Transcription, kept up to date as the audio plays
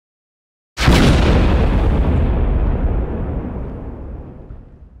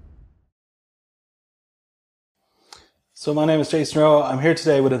So my name is Jason Rowe. I'm here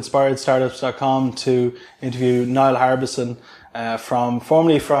today with InspiredStartups.com to interview Niall Harbison,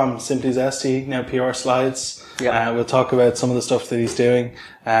 formerly from Simply Zesty, now PR Slides. Yeah. We'll talk about some of the stuff that he's doing,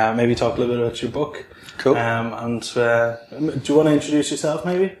 maybe talk a little bit about your book. Cool. Do you want to introduce yourself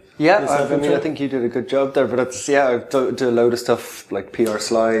maybe? Yeah, I think you did a good job there, but I do a load of stuff like PR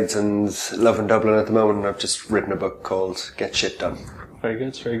Slides and Love in Dublin at the moment, and I've just written a book called Get Shit Done. Very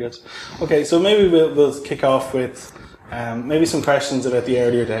good, very good. Okay, so maybe we'll kick off with maybe some questions about the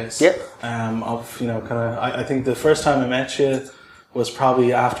earlier days. Yeah. I think the first time I met you was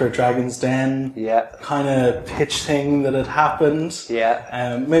probably after a Dragon's Den kind of pitch thing that had happened.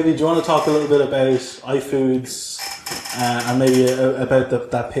 Yeah. Maybe do you want to talk a little bit about iFoods and maybe about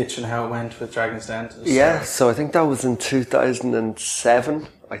that pitch and how it went with Dragon's Den? Yeah, so I think that was in 2007,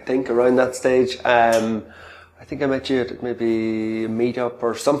 I think, around that stage. I think I met you at maybe a meetup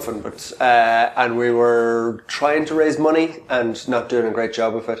or something, but and we were trying to raise money and not doing a great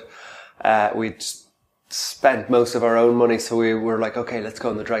job of it. We'd spent most of our own money, so we were like, okay, let's go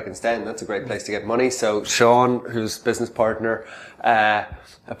on the Dragon's Den. That's a great place to get money. So Sean, who's business partner,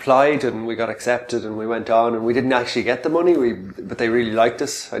 applied and we got accepted and we went on, and we didn't actually get the money, but they really liked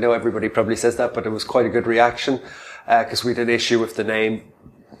us. I know everybody probably says that, but it was quite a good reaction because we had an issue with the name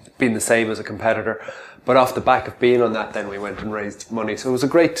being the same as a competitor. But off the back of being on that, then we went and raised money. So it was a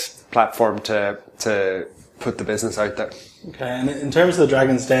great platform to put the business out there. Okay, and in terms of the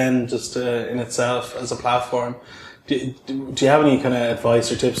Dragon's Den, just in itself as a platform, do you have any kind of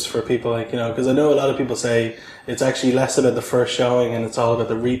advice or tips for people? Because I know a lot of people say it's actually less about the first showing and it's all about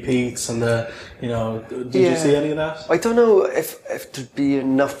the repeats and did you see any of that? I don't know if there'd be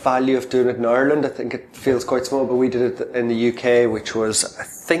enough value of doing it in Ireland. I think it feels quite small, but we did it in the UK, which was, I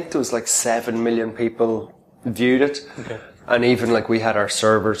think there was like 7 million people viewed it. Okay. And even we had our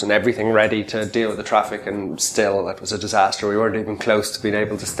servers and everything ready to deal with the traffic, and still that was a disaster. We weren't even close to being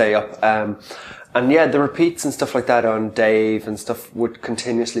able to stay up. And yeah, the repeats and stuff like that on Dave and stuff would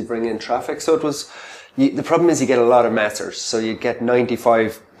continuously bring in traffic. So it was, the problem is you get a lot of messers. So you get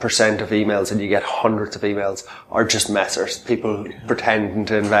 95% of emails and you get hundreds of emails are just messers. People pretending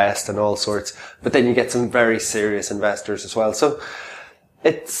to invest and all sorts. But then you get some very serious investors as well. So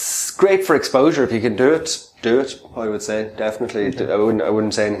it's great for exposure. If you can do it, I would say. Definitely. Okay. I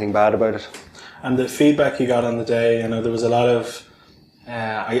wouldn't say anything bad about it. And the feedback you got on the day, there was a lot of,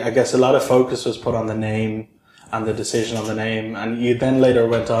 I guess a lot of focus was put on the name and the decision on the name, and you then later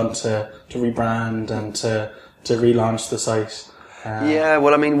went on to rebrand and to relaunch the site. Yeah,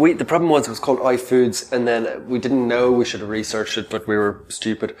 well, the problem was it was called iFoods, and then we didn't know, we should have researched it, but we were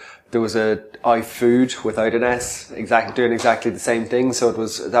stupid. There was a iFood without an S, doing exactly the same thing. So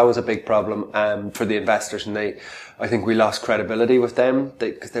that was a big problem, for the investors, and I think we lost credibility with them,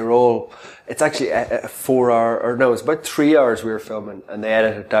 because they were all, it's actually a 4 hour, or no, it's about 3 hours we were filming, and they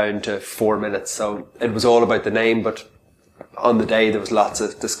edited it down to 4 minutes. So it was all about the name, but on the day there was lots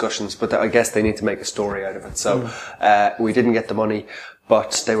of discussions, but I guess they need to make a story out of it. So we didn't get the money,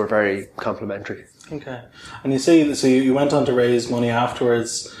 but they were very complimentary. Okay. And so you went on to raise money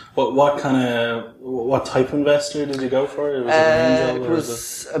afterwards. What type of investor did you go for? Was it an angel? It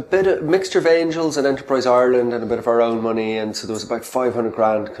was a bit of mixture of angels and Enterprise Ireland and a bit of our own money, and so there was about 500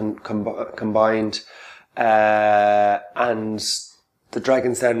 grand combined. And the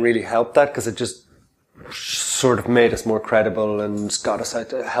Dragon's Den really helped that, because it just sort of made us more credible and got us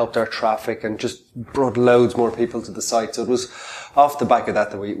out, helped our traffic and just brought loads more people to the site. So it was off the back of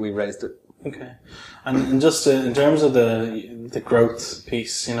that we raised it. Okay. And just in terms of the growth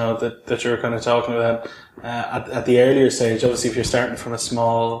piece, that you were kind of talking about, at the earlier stage, obviously if you're starting from a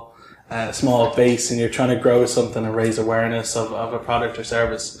small base and you're trying to grow something and raise awareness of a product or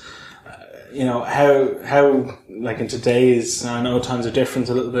service, how in today's, I know times are different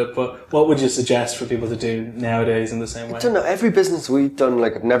a little bit, but what would you suggest for people to do nowadays in the same way? I don't know. Every business we've done,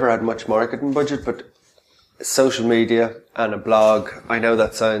 I've never had much marketing budget, but social media and a blog, I know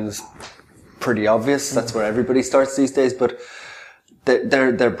that sounds pretty obvious. That's where everybody starts these days, but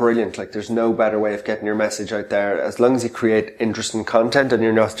they're brilliant. There's no better way of getting your message out there, as long as you create interesting content and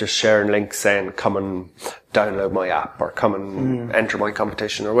you're not just sharing links saying come and download my app or come and enter my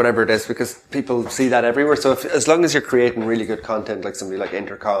competition or whatever it is, because people see that everywhere. So as long as you're creating really good content, like somebody like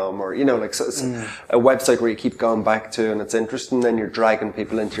Intercom or a website where you keep going back to and it's interesting, then you're dragging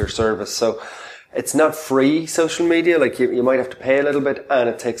people into your service. So it's not free social media. You might have to pay a little bit, and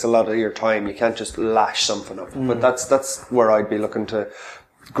it takes a lot of your time. You can't just lash something up. But that's where I'd be looking to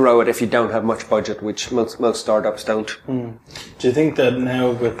grow it if you don't have much budget, which most startups don't. Do you think that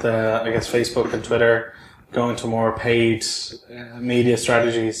now with, I guess, Facebook and Twitter, going to more paid media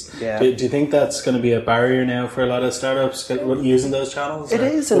strategies. Yeah. Do you think that's going to be a barrier now for a lot of startups using those channels? It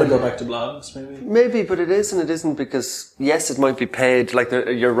is. Will it go back to blogs, maybe? Maybe, but it is and it isn't, because yes, it might be paid. Like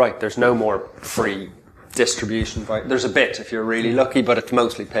you're right. There's no more free distribution. There's a bit if you're really lucky, but it's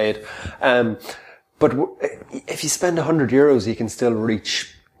mostly paid. But if you spend €100, you can still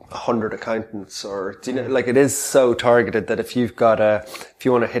reach 100 accountants, or like it is so targeted that if you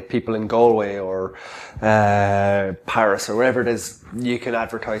want to hit people in Galway or Paris or wherever it is, you can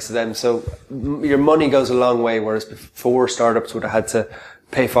advertise to them. So your money goes a long way, whereas before startups would have had to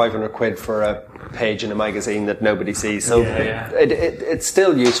pay 500 quid for a page in a magazine that nobody sees. So it's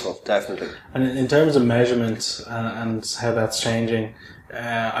still useful, definitely. And in terms of measurement and how that's changing,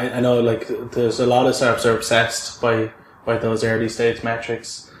 I know like there's a lot of startups are obsessed by those early stage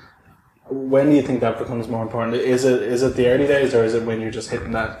metrics. When do you think that becomes more important? Is it the early days, or is it when you're just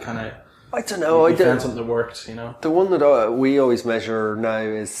hitting that kind of? I don't know. You found something that worked, you know. The one that we always measure now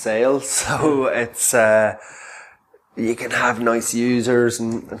is sales. So it's you can have nice users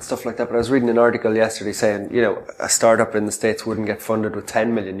and stuff like that. But I was reading an article yesterday saying, you know, a startup in the States wouldn't get funded with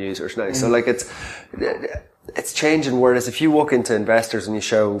 10 million users now. So like it's changing. Whereas if you walk into investors and you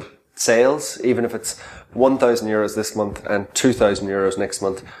show sales, even if it's €1,000 this month and €2,000 next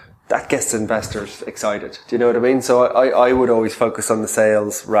month, that gets investors excited. Do you know what I mean? So I would always focus on the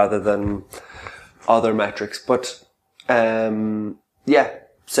sales rather than other metrics. But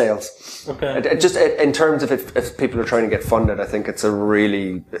sales. Okay. Just in terms of if people are trying to get funded, I think it's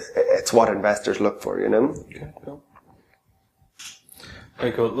it's what investors look for. You know. Okay. Cool.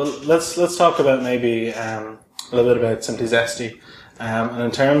 Very cool. Well, let's talk about maybe a little bit about Simply Zesty, and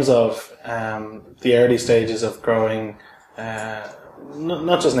in terms of the early stages of growing.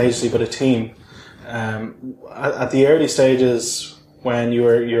 Not just an agency, but a team. At the early stages, when you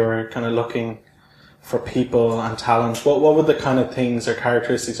were kind of looking for people and talent, what were the kind of things or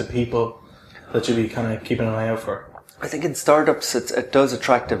characteristics of people that you'd be kind of keeping an eye out for? I think in startups, it does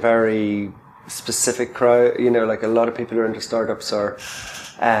attract a very specific crowd. You know, like a lot of people who are into startups are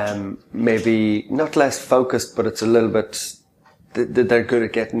maybe not less focused, but it's a little bit. They're good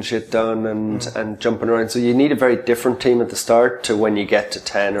at getting shit done and jumping around. So you need a very different team at the start to when you get to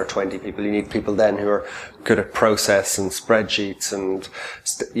 10 or 20 people. You need people then who are good at process and spreadsheets and,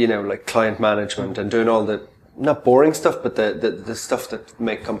 you know, like client management and doing all the, not boring stuff, but the stuff that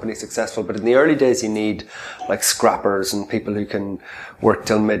make companies successful. But in the early days, you need like scrappers and people who can work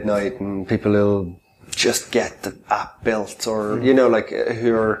till midnight and people who'll just get the app built, or, you know, like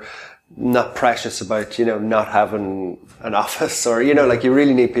who are not precious about, you know, not having an office, or, you know, like you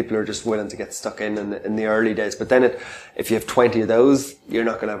really need people who are just willing to get stuck in the early days. But then if you have 20 of those, you're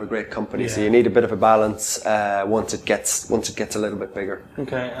not going to have a great company. Yeah. So you need a bit of a balance, once it gets a little bit bigger.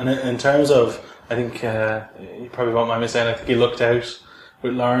 Okay. And in terms of, I think, you probably won't mind me saying, I think you looked out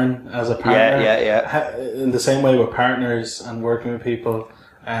with Lauren as a partner. Yeah. In the same way with partners and working with people,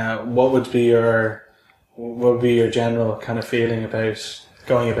 what would be your general kind of feeling about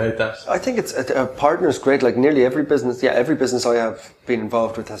going about that? I think a partner is great. Like nearly every business I have been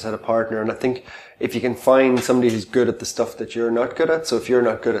involved with has had a partner. And I think if you can find somebody who's good at the stuff that you're not good at, so if you're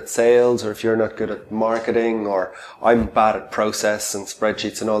not good at sales, or if you're not good at marketing, or I'm bad at process and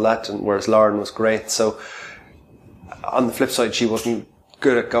spreadsheets and all that, and whereas Lauren was great. So on the flip side, she wasn't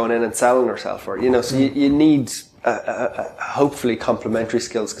good at going in and selling herself, or, you know, so you need hopefully complementary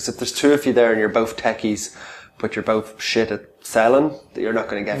skills, because if there's two of you there and you're both techies, but you're both shit at selling, you're not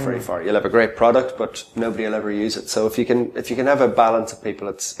going to get very far. You'll have a great product, but nobody will ever use it. So if you can have a balance of people,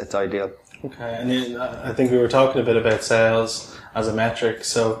 it's ideal. Okay, and I think we were talking a bit about sales as a metric.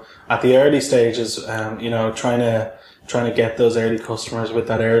 So at the early stages, you know, trying to get those early customers with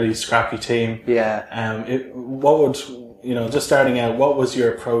that early scrappy team. Yeah. What would, you know, just starting out, what was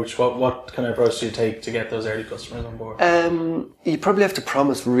your approach? What kind of approach do you take to get those early customers on board? You probably have to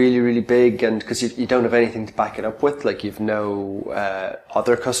promise really, really big, and because you don't have anything to back it up with, like you've no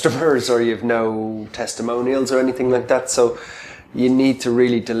other customers, or you've no testimonials or anything like that. So you need to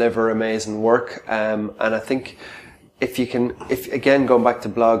really deliver amazing work. And I think if again, going back to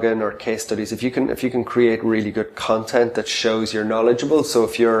blogging or case studies, if you can create really good content that shows you're knowledgeable. So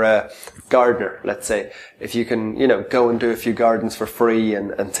if you're a gardener, let's say, if you can, you know, go and do a few gardens for free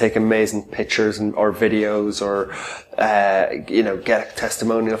and take amazing pictures or videos, or, you know, get a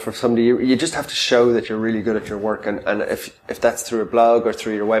testimonial from somebody, you just have to show that you're really good at your work. And if that's through a blog or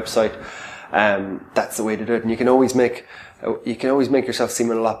through your website, that's the way to do it. And you can always make you can always make yourself seem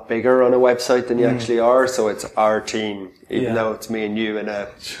a lot bigger on a website than you actually are. So it's our team, even though it's me and you and our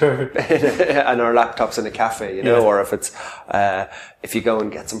laptops in a cafe, you know, or if it's, if you go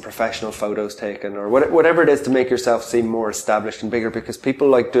and get some professional photos taken or whatever it is to make yourself seem more established and bigger, because people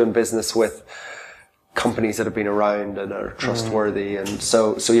like doing business with companies that have been around and are trustworthy. And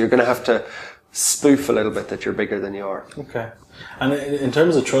so you're going to have to spoof a little bit that you're bigger than you are. Okay. And in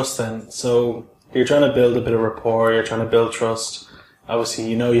terms of trust then, so you're trying to build a bit of rapport, you're trying to build trust. Obviously,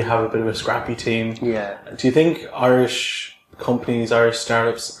 you know you have a bit of a scrappy team. Yeah. Do you think Irish companies, Irish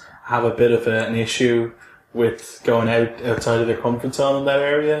startups have a bit of an issue with going outside of their comfort zone in that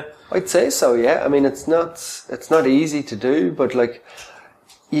area? I'd say so, yeah. I mean, it's not easy to do, but like,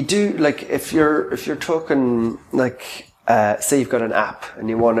 you do, like, if you're talking, like, say you've got an app and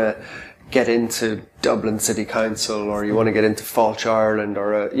you want to get into Dublin City Council, or you want to get into Falch Ireland,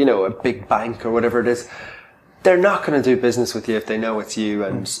 or a big bank or whatever it is, they're not going to do business with you if they know it's you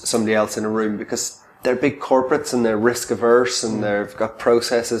and somebody else in a room, because they're big corporates and they're risk averse and they've got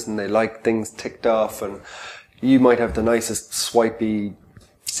processes and they like things ticked off, and you might have the nicest swipey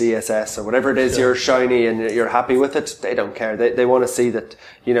CSS or whatever it is, you're shiny and you're happy with it. They don't care. They want to see that,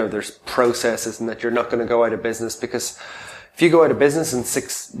 there's processes and that you're not going to go out of business, because if you go out of business in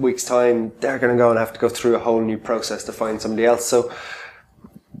 6 weeks' time, they're going to go and have to go through a whole new process to find somebody else. So,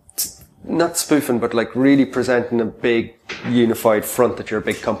 not spoofing, but like really presenting a big unified front that you're a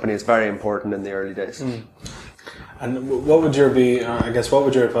big company is very important in the early days. And what would your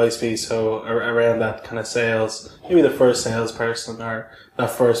advice be? So around that kind of sales, maybe the first salesperson or that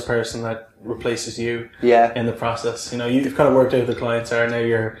first person that replaces you in the process. You've kind of worked out who the clients are, now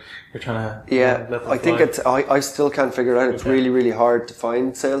you're trying to let them I think I still can't figure it out. It's really, really hard to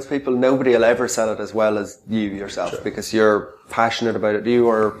find salespeople. Nobody will ever sell it as well as you yourself, because you're passionate about it. You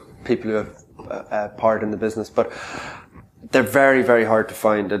or people who have a part in the business, but they're very, very hard to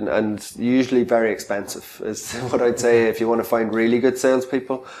find and usually very expensive is what I'd say if you want to find really good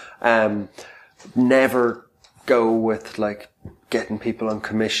salespeople. Never go with like getting people on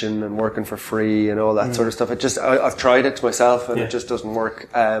commission and working for free and all that sort of stuff. I've tried it myself and it just doesn't work.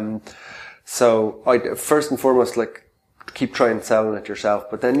 So I first and foremost, like, keep trying selling it yourself,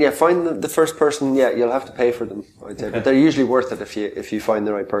 but then find the first person. You'll have to pay for them, I'd say, but they're usually worth it if you find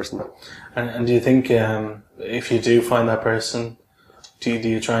the right person. And do you think if you do find that person, do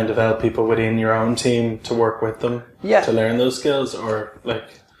you try and develop people within your own team to work with them to learn those skills, or like?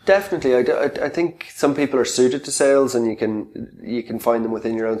 Definitely, I think some people are suited to sales, and you can find them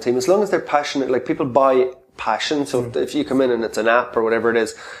within your own team as long as they're passionate. Like, people buy passion, so if you come in and it's an app or whatever it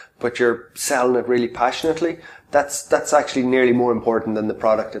is, but you're selling it really passionately, that's actually nearly more important than the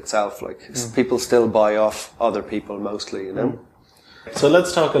product itself. Like, people still buy off other people mostly, So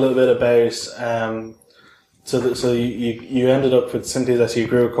let's talk a little bit about, so you ended up with Simply That. You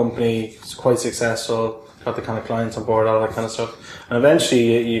grew a company, it's quite successful, got the kind of clients on board, all that kind of stuff. And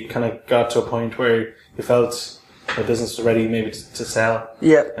eventually you kind of got to a point where you felt the business was ready maybe to sell.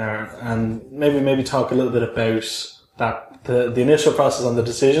 Yeah. And maybe talk a little bit about that, the initial process on the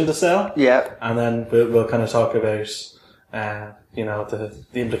decision to sell. Yeah. And then we'll kind of talk about, the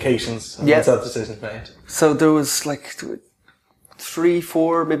implications once that decision's made. So there was like 3,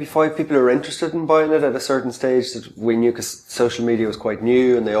 4, maybe 5 people who were interested in buying it at a certain stage that we knew, because social media was quite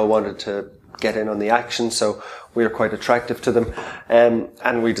new and they all wanted to get in on the action. So we were quite attractive to them.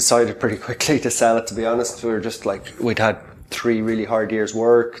 And we decided pretty quickly to sell it, to be honest. We were just like, we'd had 3 really hard years'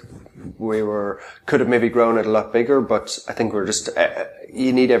 work. Could have maybe grown it a lot bigger, but I think we're just,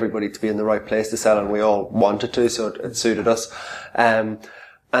 you need everybody to be in the right place to sell, and we all wanted to, so it suited us.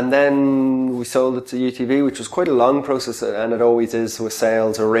 And then we sold it to UTV, which was quite a long process, and it always is with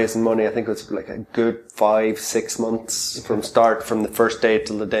sales or raising money. I think it was like a good 5-6 months from the first day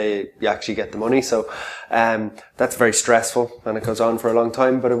till the day you actually get the money. So, that's very stressful, and it goes on for a long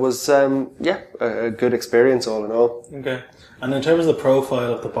time, but it was, a good experience all in all. Okay. And in terms of the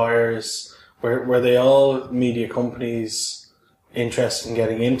profile of the buyers, were they all media companies interested in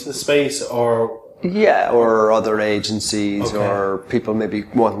getting into the space, or? Yeah, or other agencies, or people maybe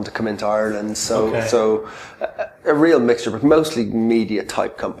wanting to come into Ireland. So a real mixture, but mostly media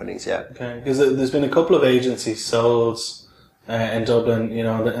type companies. Yeah. Okay, because there's been a couple of agencies sold in Dublin,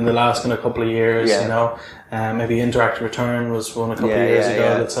 in the last kind of couple of years. Maybe Interact Return was one a couple of years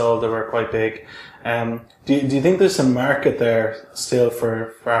ago that sold. They were quite big. Do you think there's a market there still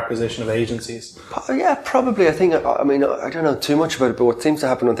for acquisition of agencies? Yeah, probably. I don't know too much about it, but what seems to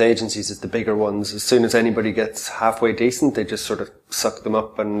happen with agencies is the bigger ones, as soon as anybody gets halfway decent, they just sort of suck them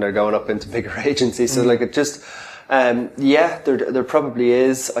up and they're going up into bigger agencies. So like, it just, there probably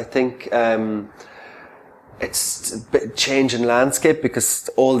is. I think, it's a bit change in landscape because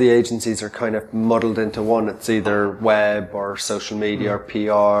all the agencies are kind of muddled into one. It's either web or social media or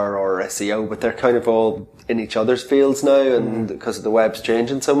PR or SEO, but they're kind of all in each other's fields now, and because of the web's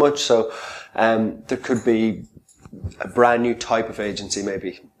changing so much. So there could be a brand new type of agency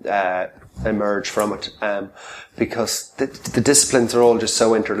maybe emerge from it, because the disciplines are all just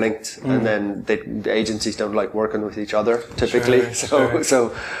so interlinked, and then the agencies don't like working with each other typically.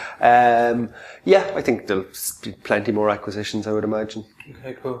 So I think there'll be plenty more acquisitions, I would imagine.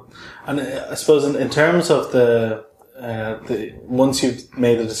 Okay, cool. And I suppose in terms of the once you've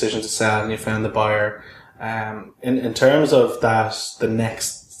made the decision to sell and you found the buyer, in terms of that, the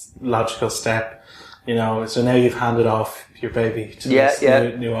next logical step, you know, so now you've handed off your baby to this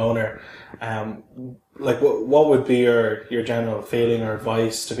new owner. Like, what would be your general feeling or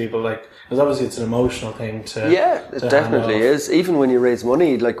advice to people? Like, because obviously it's an emotional thing to. Yeah, it definitely is. Even when you raise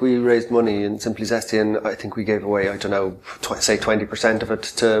money, like we raised money in Simply Zesty, and I think we gave away, I don't know, say 20% of it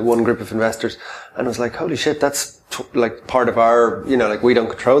to one group of investors, and I was like, holy shit, that's like part of our, you know, like we don't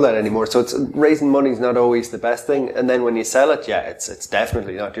control that anymore. So it's raising money is not always the best thing, and then when you sell it, it's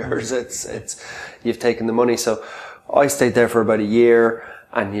definitely not yours. It's you've taken the money. So I stayed there for about a year.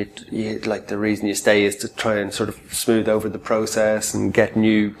 And you like, the reason you stay is to try and sort of smooth over the process and get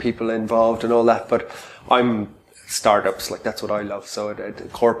new people involved and all that. But I'm startups, like that's what I love. So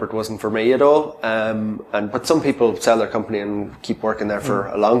corporate wasn't for me at all. But some people sell their company and keep working there for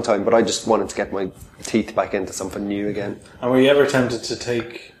a long time. But I just wanted to get my teeth back into something new again. And were you ever tempted to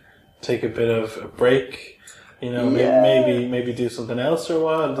take a bit of a break? You know, maybe do something else or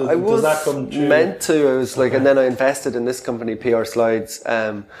what? Does that come true? Meant to. I was like, and then I invested in this company, PR Slides,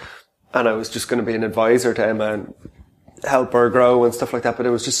 and I was just going to be an advisor to Emma and help her grow and stuff like that. But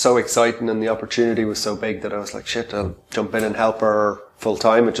it was just so exciting, and the opportunity was so big that I was like, shit, I'll jump in and help her full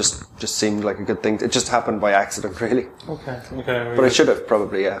time. It just seemed like a good thing. It just happened by accident, really. Okay. But I should have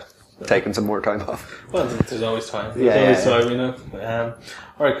probably, taken some more time off. Well, there's always time. There's always time, you know.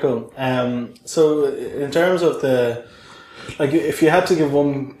 All right, cool. So in terms of like, if you had to give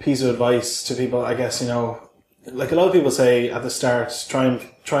one piece of advice to people, I guess, you know, like a lot of people say at the start, try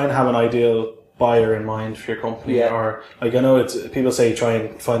and have an ideal buyer in mind for your company, or like, I know people say try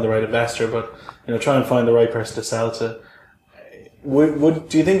and find the right investor, but you know, try and find the right person to sell to.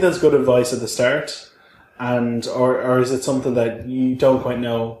 Do you think that's good advice at the start, or is it something that you don't quite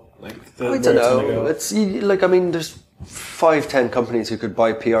know? Like I don't know. It's like, I mean, there's 5-10 companies who could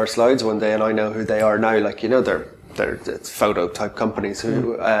buy PR Slides one day, and I know who they are now. Like, you know, it's photo type companies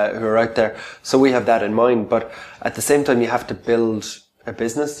who are out there. So we have that in mind. But at the same time, you have to build a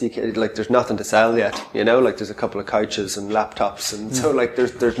business. Like, there's nothing to sell yet. You know, like there's a couple of couches and laptops, and so like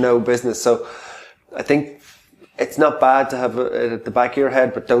there's no business. So I think it's not bad to have it at the back of your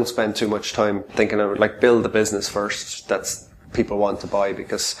head, but don't spend too much time thinking of it. Like, build the business first. That's people want to buy,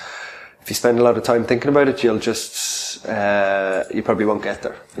 because if you spend a lot of time thinking about it, you'll just you probably won't get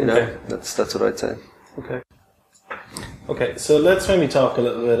there. You know, that's what I'd say. Okay. So let's maybe talk a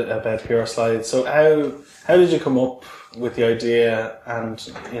little bit about PR Slides. So how did you come up with the idea, and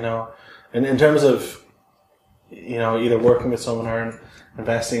you know, in terms of, you know, either working with someone or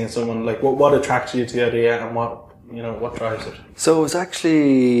investing in someone, like what attracted you to the idea, and what drives it? So it was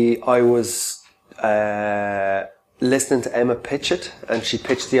actually, I was listening to Emma pitch it, and she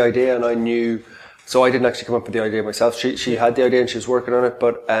pitched the idea, and I knew, so I didn't actually come up with the idea myself. She had the idea and she was working on it,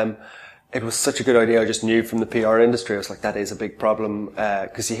 but it was such a good idea. I just knew from the PR industry, I was like, that is a big problem,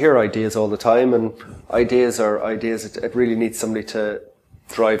 because you hear ideas all the time, and ideas are ideas. It really needs somebody to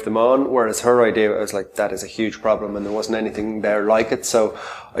drive them on, whereas her idea, I was like, that is a huge problem, and there wasn't anything there like it. So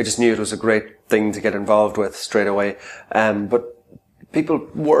I just knew it was a great thing to get involved with straight away. But people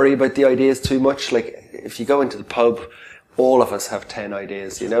worry about the ideas too much. Like, if you go into the pub, all of us have 10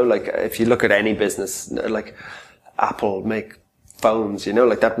 ideas, you know, like if you look at any business, like Apple make phones, you know,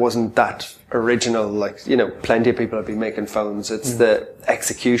 like that wasn't that original. Like, you know, plenty of people have been making phones. It's the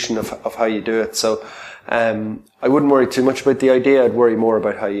execution of how you do it. So, I wouldn't worry too much about the idea. I'd worry more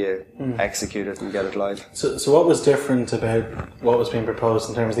about how you execute it and get it live. So what was different about what was being proposed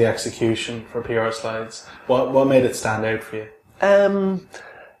in terms of the execution for PR Slides? What made it stand out for you?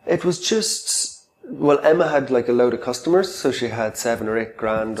 It was just, well, Emma had like a load of customers, so she had 7 or 8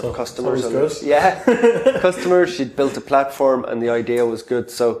 grand of customers. Good. Yeah, customers. She'd built a platform, and the idea was good.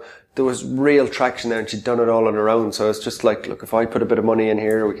 So there was real traction there, and she'd done it all on her own. So it's just like, look, if I put a bit of money in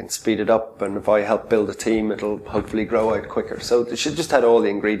here, we can speed it up, and if I help build a team, it'll hopefully grow out quicker. So she just had all the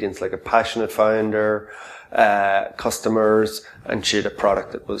ingredients, like a passionate founder, customers, and she had a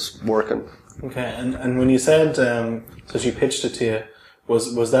product that was working. Okay, and when you said, so she pitched it to you,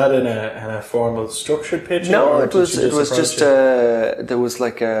 Was that in a formal structured pitch? No, it was just there was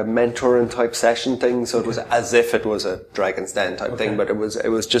like a mentoring type session thing, so it was as if it was a Dragon's Den type thing, but it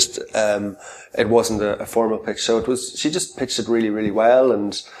was just it wasn't a formal pitch. So she just pitched it really, really well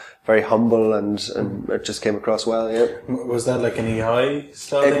and very humble, and it just came across well. Yeah. Was that like an EI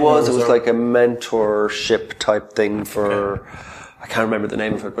style? It was like a mentorship type thing for. I can't remember the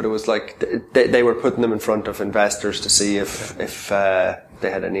name of it, but it was like they were putting them in front of investors to see if they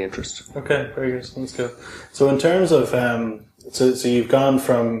had any interest. Okay, very good. That's good. So in terms of so you've gone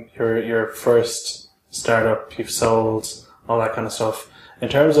from your first startup, you've sold all that kind of stuff. In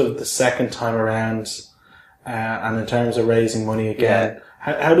terms of the second time around, and in terms of raising money again,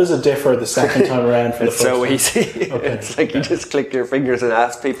 how does it differ the second time around from the first time? It's so easy. Okay. It's like you just click your fingers and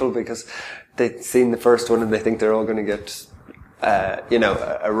ask people because they've seen the first one and they think they're all going to get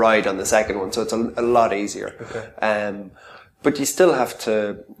a ride on the second one, so it's a lot easier. Okay. But you still have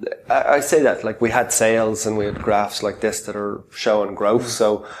to, I say that, like we had sales and we had graphs like this that are showing growth,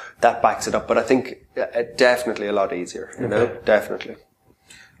 so that backs it up, but I think definitely a lot easier, you know, definitely.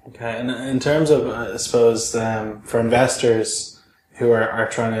 Okay, and in terms of, I suppose, for investors who are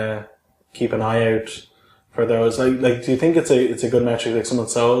trying to keep an eye out for those, like do you think it's a good metric, like someone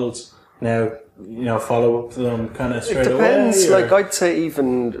sold now, follow up them kind of straight away? It depends. Like I'd say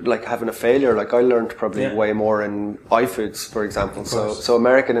even like having a failure, like I learned probably way more in iFoods, for example. So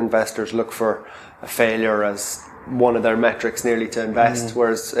American investors look for a failure as one of their metrics nearly to invest,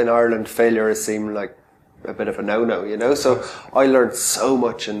 whereas in Ireland failure is seen like a bit of a no-no, So I learned so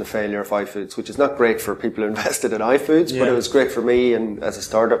much in the failure of iFoods, which is not great for people who invested in iFoods, but it was great for me and as a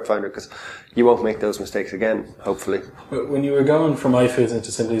startup founder because you won't make those mistakes again, hopefully. When you were going from iFoods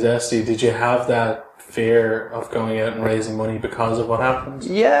into Simply Zesty, did you have that fear of going out and raising money because of what happened?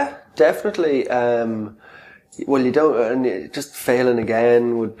 Yeah, definitely. Well, you don't, and just failing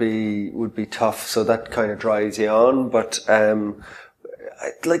again would be tough, so that kind of drives you on, but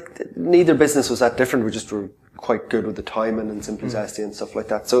neither business was that different. We just were quite good with the timing and Simply Zesty and stuff like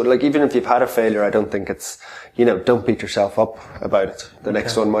that. So like even if you've had a failure, I don't think it's, don't beat yourself up about it. The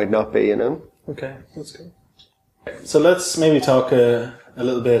next one might not be, Okay, that's good. So let's maybe talk a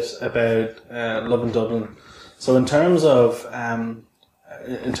little bit about Lovin Dublin. So in terms of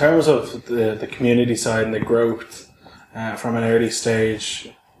the community side and the growth from an early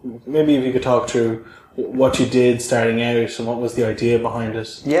stage, maybe if you could talk through what you did starting out and what was the idea behind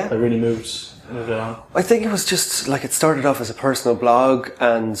it that really moved it on. I think it was just like it started off as a personal blog,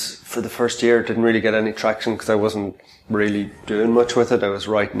 and for the first year it didn't really get any traction because I wasn't really doing much with it. I was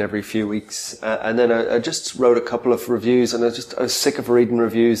writing every few weeks, and then I just wrote a couple of reviews, and I was sick of reading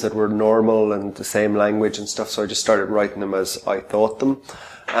reviews that were normal and the same language and stuff, so I just started writing them as I thought them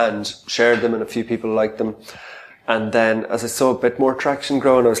and shared them, and a few people liked them. And then as I saw a bit more traction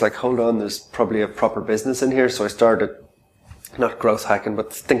growing, I was like, hold on, there's probably a proper business in here. So I started not growth hacking,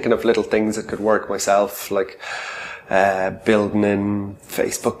 but thinking of little things that could work myself, like building in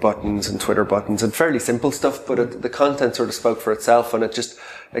Facebook buttons and Twitter buttons and fairly simple stuff, but the content sort of spoke for itself, and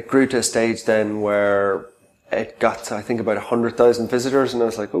it grew to a stage then where it got to, I think, about 100,000 visitors, and I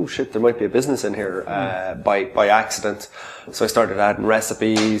was like, oh shit, there might be a business in here, by accident. So I started adding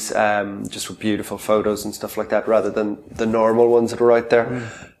recipes, just with beautiful photos and stuff like that, rather than the normal ones that were out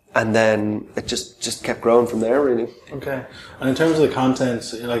there. And then it just kept growing from there, really. Okay. And in terms of the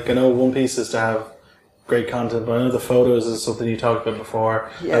content, like, I know one piece is to have great content, but I know the photos is something you talked about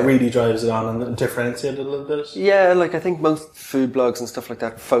before that really drives it on and differentiates it a little bit. Yeah, like I think most food blogs and stuff like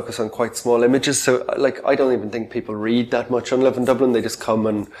that focus on quite small images, so like I don't even think people read that much on Lovin Dublin. They just come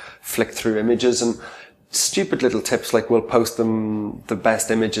and flick through images, and stupid little tips like we'll post them the best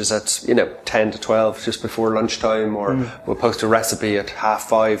images at 10 to 12 just before lunchtime, or we'll post a recipe at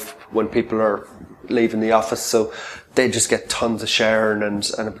 5:30 when people are leaving the office, so they just get tons of sharing, and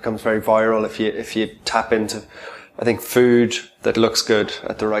it becomes very viral if you tap into, I think, food that looks good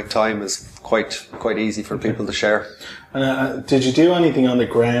at the right time is quite easy for people to share. And did you do anything on the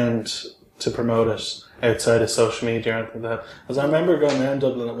ground to promote it outside of social media or anything like that? Because I remember going around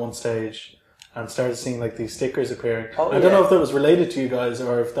Dublin at one stage and started seeing like these stickers appearing. I don't know if that was related to you guys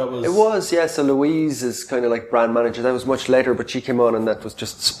or if that was... It was, yeah. So Louise is kind of like brand manager. That was much later, but she came on and that was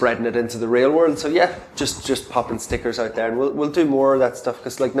just spreading it into the real world. So yeah, just popping stickers out there, and we'll do more of that stuff,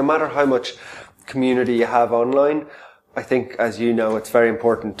 because like no matter how much community you have online, I think, as you know, it's very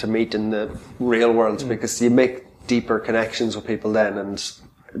important to meet in the real world, because you make deeper connections with people then, and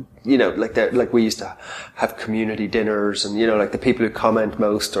like we used to have community dinners, and like the people who comment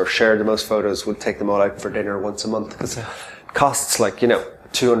most or share the most photos would take them all out for dinner once a month, because it costs like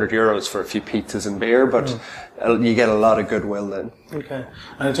 €200 for a few pizzas and beer, but you get a lot of goodwill then. Okay.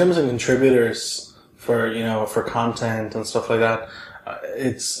 And in terms of contributors for content and stuff like that,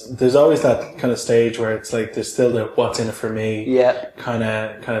 there's always that kind of stage where it's like there's still the what's in it for me kind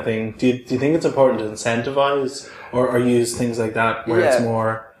of thing. Do you think it's important to incentivize or use things like that where it's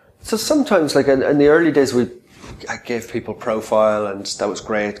more? So sometimes, like in the early days, I gave people profile, and that was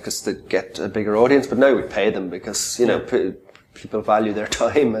great because they get a bigger audience. But now we pay them because people value their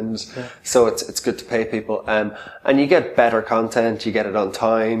time, and so it's good to pay people. And you get better content, you get it on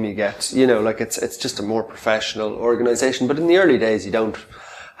time, you get it's just a more professional organization. But in the early days, you don't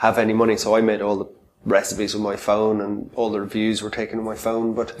have any money, so I made all the recipes with my phone, and all the reviews were taken on my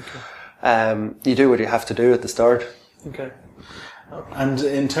phone. But you do what you have to do at the start. Okay. And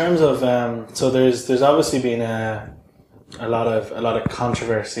in terms of so there's obviously been a lot of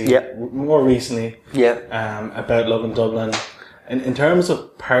controversy more recently about Love in Dublin. In terms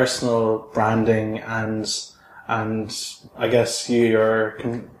of personal branding and I guess your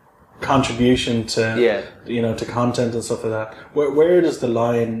contribution to to content and stuff like that, where does the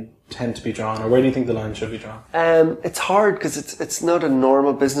line tend to be drawn, or where do you think the line should be drawn? It's hard because it's not a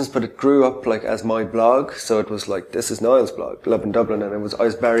normal business, but it grew up like as my blog. So it was like, this is Niall's blog, Love in Dublin, and I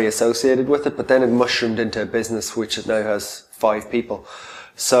was very associated with it. But then it mushroomed into a business which it now has 5 people.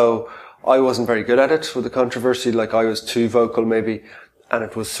 So I wasn't very good at it with the controversy. Like, I was too vocal maybe, and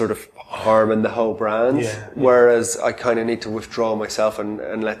it was sort of harming the whole brand. Whereas I kind of need to withdraw myself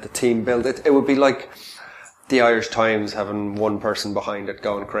and let the team build it. It would be like the Irish Times having one person behind it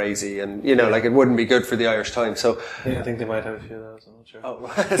going crazy, and like, it wouldn't be good for the Irish Times. So I think they might have a few of those. I'm not sure. Oh,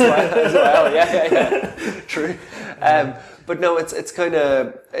 as well. Yeah. True. But no, it's kind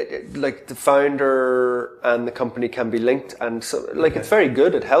of like the founder and the company can be linked, and so it's very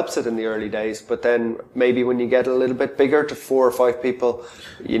good. It helps it in the early days, but then maybe when you get a little bit bigger to 4 or 5 people,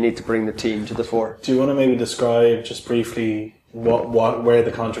 you need to bring the team to the fore. Do you want to maybe describe just briefly where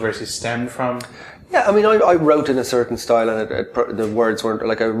the controversy stemmed from? Yeah, I mean, I wrote in a certain style, and the words weren't,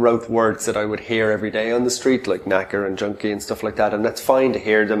 like, I wrote words that I would hear every day on the street, like knacker and junkie and stuff like that, and that's fine to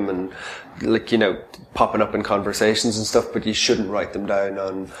hear them and, like, popping up in conversations and stuff, but you shouldn't write them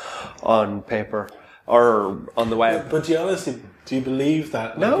down on paper or on the web. But do you believe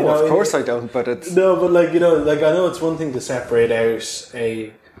that? Like, no, of course I don't, but it's... No, but like, I know it's one thing to separate out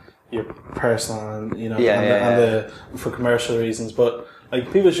your personal and, for commercial reasons, but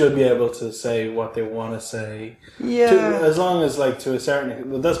like, people should be able to say what they want to say. Yeah. As long as, like, to a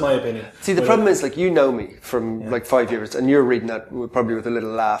certain... That's my opinion. See, the problem is, like, you know me from, like, 5 years, and you're reading that probably with a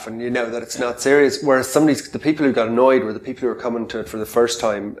little laugh, and you know that it's not serious. Whereas the people who got annoyed were the people who were coming to it for the first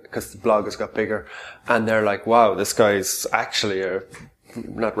time because the blog has got bigger, and they're like, wow, this guy's actually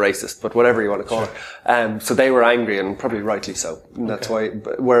not racist, but whatever you want to call it. So they were angry, and probably rightly so. And that's why,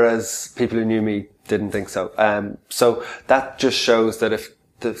 whereas people who knew me didn't think so. So that just shows that if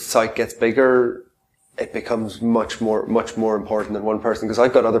the site gets bigger, it becomes much more important than one person, because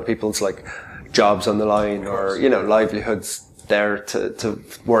I've got other people's, like, jobs on the line, or, livelihoods there to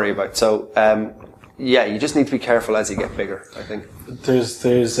worry about. So, you just need to be careful as you get bigger, I think.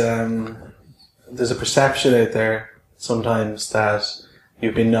 There's a perception out there sometimes that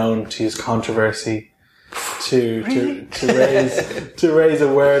you've been known to use controversy to raise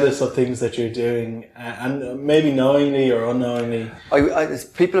awareness of things that you're doing, and maybe knowingly or unknowingly.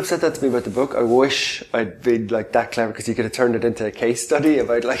 People have said that to me about the book. I wish I'd been like that clever, because you could have turned it into a case study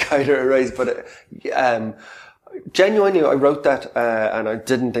about, like, how to erase. But genuinely, I wrote that, and I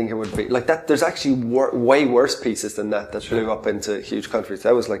didn't think it would be like that. There's actually way worse pieces than that blew up into huge countries.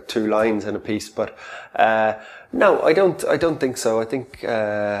 That was like 2 lines in a piece. But no, I don't think so. I think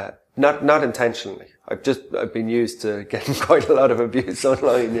not intentionally. I've been used to getting quite a lot of abuse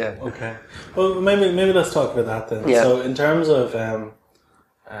online. Yeah. Okay. Well, maybe let's talk about that then. Yeah. So in terms of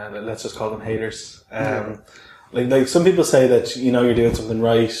let's just call them haters. Like some people say that you're doing something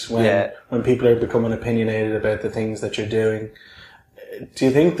right when people are becoming opinionated about the things that you're doing. Do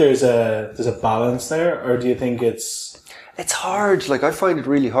you think there's a balance there, or do you think it's hard? Like, I find it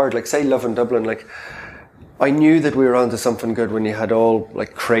really hard. Like, say Love in Dublin, like, I knew that we were onto something good when you had all,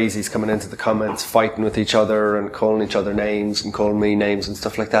 like, crazies coming into the comments, fighting with each other and calling each other names and calling me names and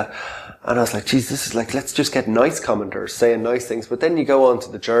stuff like that. And I was like, geez, this is like, let's just get nice commenters saying nice things. But then you go on to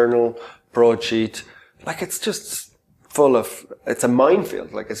the Journal, Broadsheet, like, it's just it's a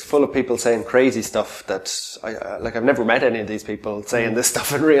minefield. Like, it's full of people saying crazy stuff that I've never met any of these people saying this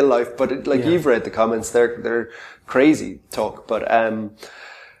stuff in real life, but you've read the comments, they're crazy talk. But,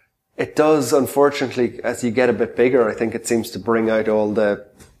 it does, unfortunately, as you get a bit bigger, I think it seems to bring out all the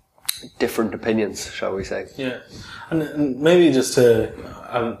different opinions, shall we say. Yeah. And maybe just to,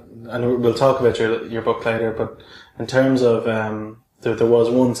 and we'll talk about your book later, but in terms of, there was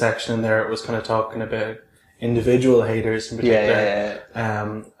one section in there, it was kind of talking about individual haters in particular.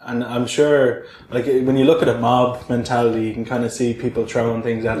 And I'm sure, like, when you look at a mob mentality, you can kind of see people throwing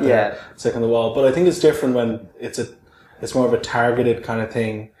things at the stick on the wall. But I think it's different when it's more of a targeted kind of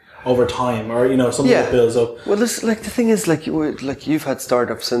thing over time, or, something that builds up. Well, this, like, the thing is, like you've had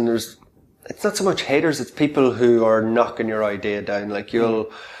startups, and it's not so much haters, it's people who are knocking your idea down. Like, you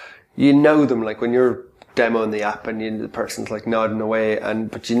know them, like, when you're demoing the app and the person's like nodding away,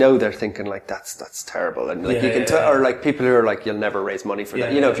 but they're thinking like, that's terrible. And like, you can tell, or like people who are like, you'll never raise money for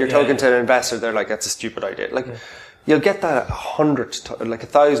that. If you're talking to an investor, they're like, that's a stupid idea. Like, you'll get that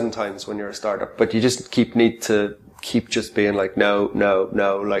 1,000 times when you're a startup, but you just need to keep just being like, no,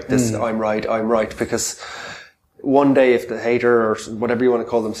 like this, I'm right, because one day if the hater or whatever you want to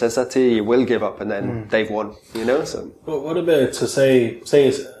call them says that to you, you will give up, and then they've won, so. But what about to say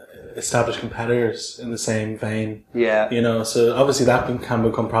established competitors in the same vein? So obviously that can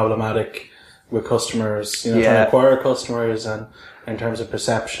become problematic with customers, trying to acquire customers, and in terms of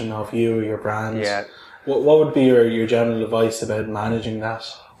perception of your brand. What would be your general advice about managing that?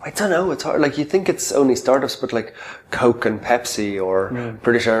 I don't know, it's hard. Like, you think it's only startups, but like Coke and Pepsi, or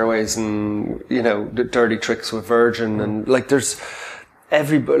British Airways, and, the dirty tricks with Virgin, and like there's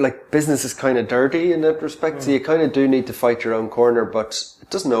business is kind of dirty in that respect, so you kind of do need to fight your own corner, but it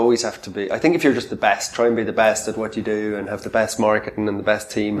doesn't always have to be. I think if you're just the best, try and be the best at what you do and have the best marketing and the best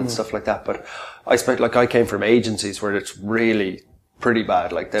team and stuff like that. But I came from agencies where it's really pretty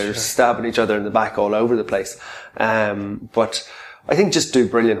bad. Like, they're stabbing each other in the back all over the place. But I think just do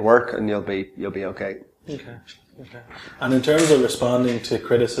brilliant work and you'll be okay. Okay. And in terms of responding to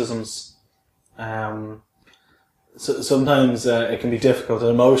criticisms, so sometimes it can be difficult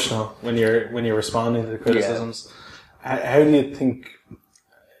and emotional when you're responding to the criticisms. How do you think?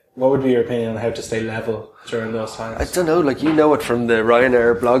 What would be your opinion on how to stay level during those times? I don't know. Like, it from the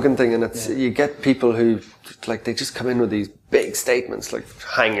Ryanair blogging thing, and it's you get people who like they just come in with these big statements like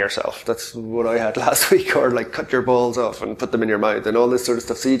 "hang yourself." That's what I had last week, or like "cut your balls off and put them in your mouth," and all this sort of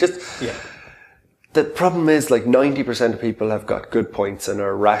stuff. So you just The problem is, like, 90% of people have got good points and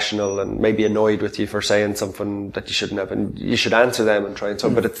are rational and maybe annoyed with you for saying something that you shouldn't have, and you should answer them and try and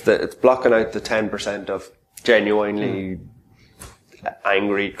talk. But it's blocking out the 10% of genuinely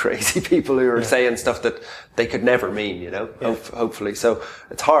angry, crazy people who are saying stuff that they could never mean, hopefully. So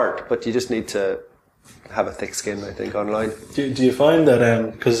it's hard, but you just need to have a thick skin, I think, online. Do you find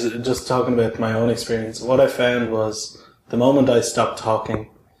that, because just talking about my own experience, what I found was the moment I stopped talking,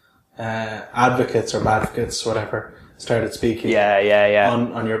 advocates or advocates, whatever, started speaking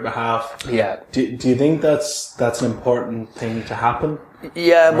on your behalf. Do you think that's an important thing to happen?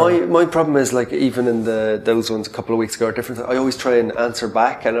 My problem is, like, even in those ones a couple of weeks ago or different, I always try and answer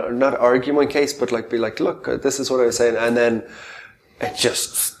back and not argue my case, but like be like, look, this is what I was saying, and then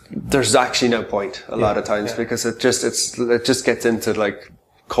there's actually no point a lot of times because it just gets into like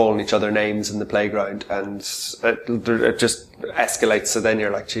calling each other names in the playground, and it just escalates. So then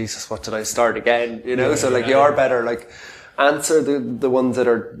you're like, Jesus, what did I start again? You are better, like, answer the ones that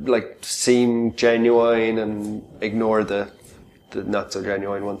are like seem genuine and ignore the not so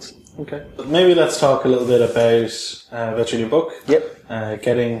genuine ones. Okay. Maybe let's talk a little bit about your new book.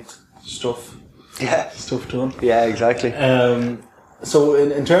 Getting stuff done. Yeah, exactly. So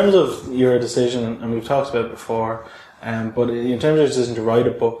in terms of your decision, and we've talked about it before, but in terms of your decision to write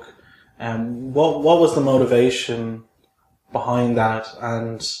a book, what was the motivation behind that,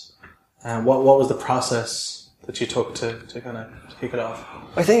 and what was the process that you took to kind of kick it off?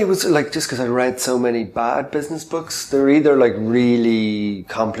 I think it was like just because I read so many bad business books. They're either like really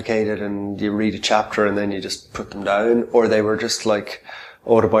complicated and you read a chapter and then you just put them down, or they were just like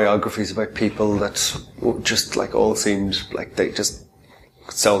autobiographies about people that just like all seemed like they just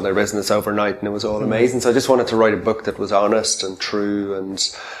sold their business overnight and it was all amazing. So I just wanted to write a book that was honest and true, and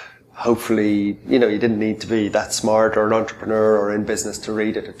hopefully, you didn't need to be that smart or an entrepreneur or in business to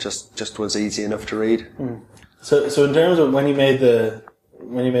read it. It just was easy enough to read. So in terms of when you made the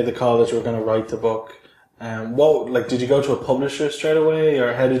call that you were going to write the book, did you go to a publisher straight away,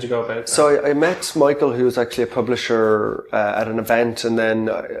 or how did you go about that? So I met Michael, who was actually a publisher, at an event, and then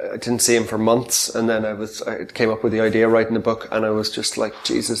I didn't see him for months, and then I came up with the idea of writing the book, and I was just like,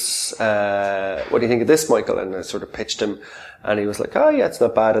 Jesus, what do you think of this, Michael? And I sort of pitched him, and he was like, oh yeah, it's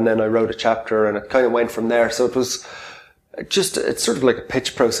not bad. And then I wrote a chapter, and it kind of went from there. So it was it's sort of like a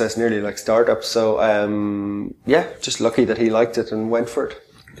pitch process, nearly like startup. So, just lucky that he liked it and went for it.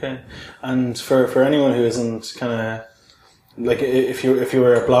 Okay. And for anyone who isn't kind of like if you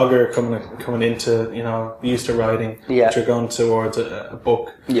were a blogger coming into, you know, used to writing, but you're going towards a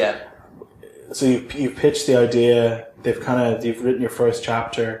book. Yeah. So you pitched the idea. You've written your first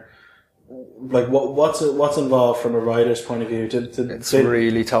chapter. Like what's involved from a writer's point of view? It's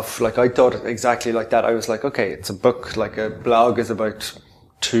really tough. Like I thought exactly like that. I was like, okay, it's a book. Like a blog is about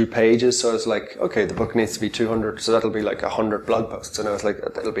 2 pages. So I was like, okay, the book needs to be 200. So that'll be like 100 blog posts. And I was like,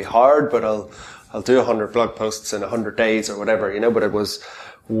 it'll be hard, but I'll do 100 blog posts in 100 days or whatever, you know. But it was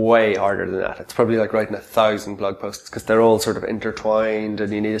way harder than that. It's probably like writing 1,000 blog posts because they're all sort of intertwined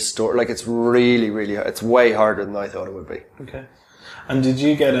and you need a story. Like it's really, really, it's way harder than I thought it would be. Okay. And did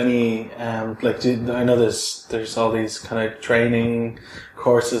you get any, I know there's all these kind of training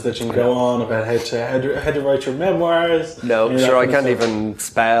courses that you can go on about how to write your memoirs. No, sure, I can't even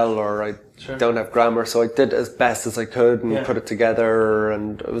spell, or I don't have grammar, so I did as best as I could and put it together,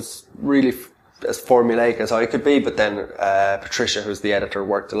 and it was really as formulaic as I could be, but then Patricia, who's the editor,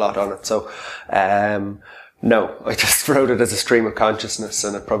 worked a lot on it, so no, I just wrote it as a stream of consciousness,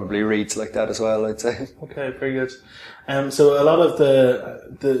 and it probably reads like that as well, I'd say. Okay, very good. So a lot of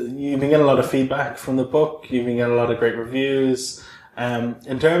you've been getting a lot of feedback from the book. You've been getting a lot of great reviews.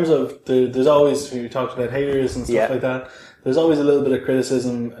 In terms of there's always, we talked about haters and stuff like that. There's always a little bit of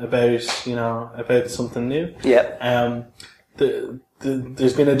criticism about something new. Yeah.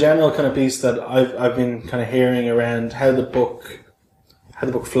 There's been a general kind of piece that I've been kind of hearing around how the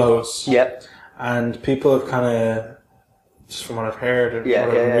book flows. Yeah. And people have kind of, just from what I've heard and what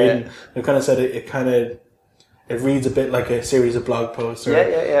I've been reading, they've kind of said it reads a bit like a series of blog posts. Or,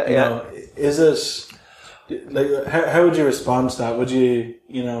 you know, is it, like, how would you respond to that? Would you,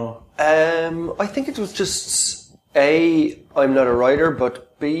 you know? I think it was just, A, I'm not a writer,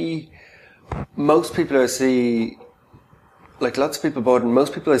 but B, most people I see, like lots of people bought it, and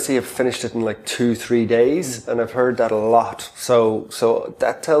most people I see have finished it in like 2-3 days, and I've heard that a lot. So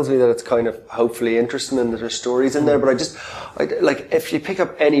that tells me that it's kind of hopefully interesting and that there's stories in there, but I like, if you pick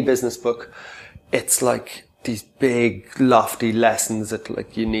up any business book, it's like these big, lofty lessons that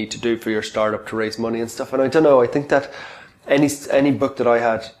like you need to do for your startup to raise money and stuff. And I don't know, I think that any book that I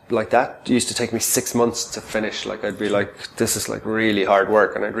had like that used to take me 6 months to finish. Like I'd be like, this is like really hard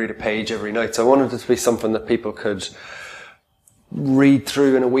work, and I'd read a page every night. So I wanted it to be something that people could read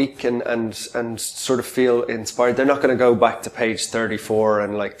through in a week and sort of feel inspired. They're not going to go back to page 34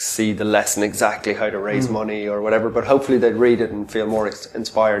 and like see the lesson exactly how to raise money or whatever, but hopefully they'd read it and feel more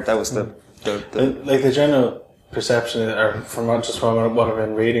inspired. That was the like the general perception, or from what I've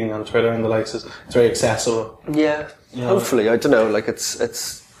been reading on Twitter and the likes, is it's very accessible. Yeah, you know, hopefully. I don't know, like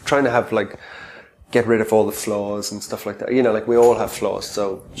it's trying to have like get rid of all the flaws and stuff like that. You know, like we all have flaws,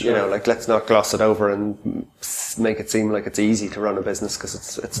 so you know, like let's not gloss it over and make it seem like it's easy to run a business,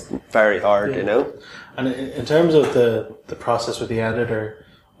 because it's very hard. You know. And in terms of the process with the editor,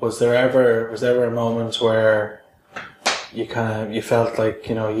 was there ever a moment where you felt like,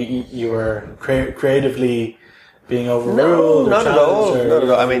 you know, you were creatively being overruled? No, not at all. Not at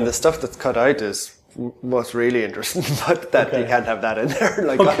all. I mean, the stuff that's cut out is what's really interesting, but that you can't have that in there.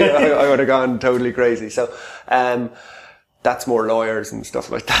 Like I would have gone totally crazy. So, that's more lawyers and stuff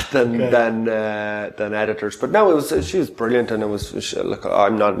like that than editors. But no, she was brilliant, and look,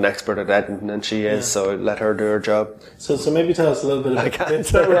 I'm not an expert at editing, and she is, so let her do her job. So maybe tell us a little bit about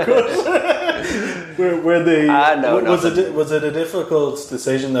was it a difficult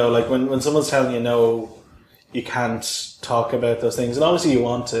decision though? Like when someone's telling you no, you can't talk about those things, and obviously you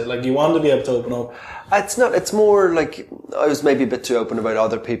want to be able to open up. It's more like I was maybe a bit too open about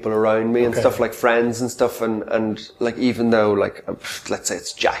other people around me and stuff, like friends and stuff, and like, even though, like, let's say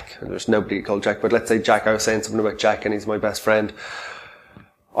it's Jack, and there's nobody called Jack, but let's say Jack, I was saying something about Jack and he's my best friend,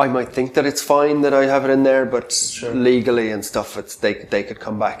 I might think that it's fine that I have it in there, but legally and stuff, they could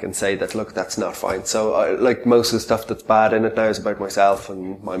come back and say that, look, that's not fine. So like most of the stuff that's bad in it now is about myself,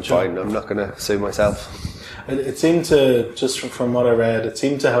 and I'm fine. I'm not going to sue myself. It seemed to, just from what I read, it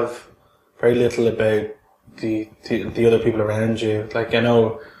seemed to have very little about the other people around you. Like, I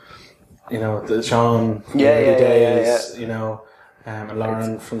know, you know, Sean, days, you know, and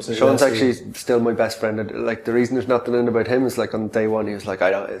Lauren from Sean's actually still my best friend. And, like, the reason there's nothing in about him is, like, on day one he was like,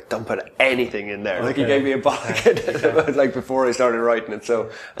 I don't put anything in there. Like, he gave me a book like before I started writing it. So,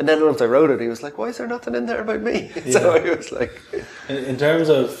 and then once I wrote it, he was like, why is there nothing in there about me? So he was like, in terms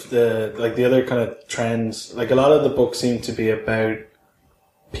of the other kind of trends, like, a lot of the books seem to be about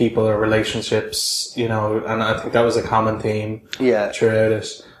people or relationships, you know, and I think that was a common theme throughout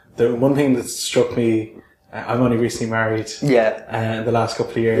it. The one thing that struck me, I'm only recently married. In the last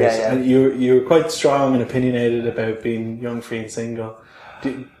couple of years, and you were quite strong and opinionated about being young, free, and single.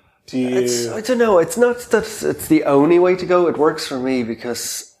 Do you? I don't know. It's not that it's the only way to go. It works for me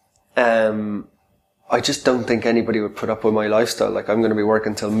because I just don't think anybody would put up with my lifestyle. Like, I'm going to be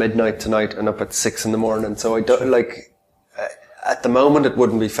working till midnight tonight and up at 6 a.m. So I don't like. At the moment, it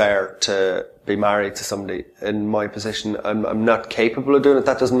wouldn't be fair to be married to somebody in my position. I'm not capable of doing it.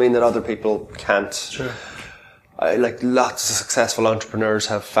 That doesn't mean that other people can't. Sure. Like, lots of successful entrepreneurs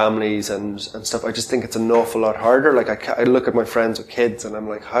have families and stuff. I just think it's an awful lot harder. Like, I look at my friends with kids and I'm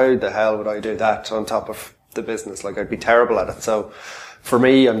like, how the hell would I do that on top of the business? Like, I'd be terrible at it. So for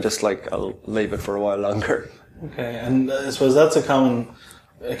me, I'm just like, I'll leave it for a while longer. Okay. And I suppose that's a common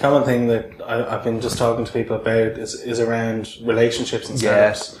thing that I've been just talking to people about is around relationships and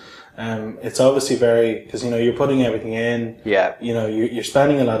startups. It's obviously because, you're putting everything in. Yeah. You're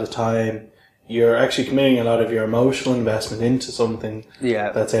spending a lot of time. You're actually committing a lot of your emotional investment into something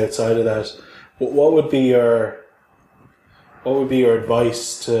that's outside of that. What would be your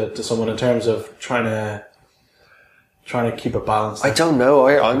advice to someone in terms of trying to keep a balance? I don't know.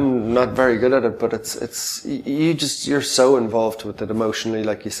 I'm not very good at it, but you're so involved with it emotionally,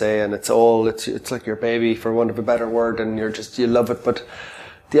 like you say, and it's like your baby, for want of a better word, and you love it. But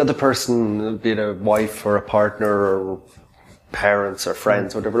the other person, be it a wife or a partner or parents or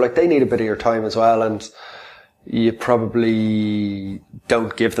friends, whatever, like, they need a bit of your time as well, and you probably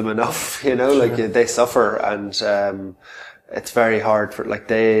don't give them enough, Sure. Like, they suffer, and it's very hard for, like,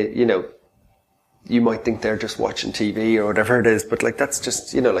 you might think they're just watching TV or whatever it is, but, like, that's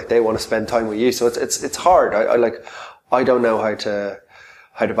just, like, they want to spend time with you, so it's hard. I don't know how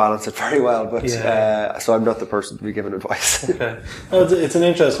to balance it very well, but so I'm not the person to be giving advice. Okay. Well, it's an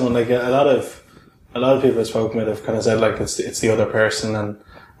interesting one. Like, a lot of people I've spoken with have kind of said, like, it's the other person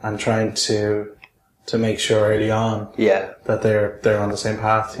and trying to make sure early on that they're on the same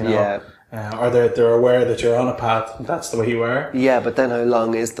path, or they're aware that you're on a path and that's the way you are. Yeah, but then how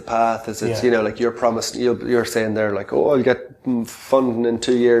long is the path? Is it, like, you're promised, you're saying there, like, oh, I'll get funding in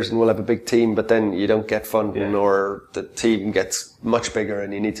 2 years and we'll have a big team, but then you don't get funding, or the team gets much bigger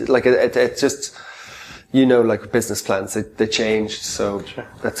and you need to, like, it's just, like, business plans, they change, so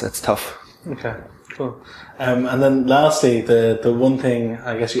it's tough. Okay, cool. And then lastly, the one thing,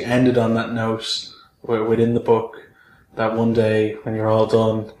 I guess you ended on that note within the book, that one day when you're all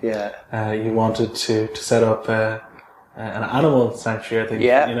done, you wanted to set up an animal sanctuary, I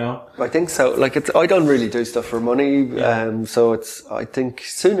think. I think so. Like, I don't really do stuff for money, so I think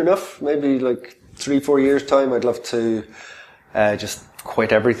soon enough, maybe like 3-4 years time, I'd love to just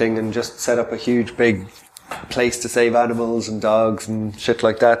quit everything and just set up a huge big place to save animals and dogs and shit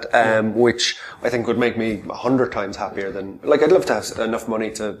like that, which I think would make me 100 times happier than, like, I'd love to have enough money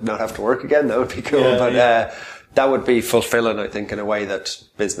to not have to work again. That would be cool, that would be fulfilling, I think, in a way that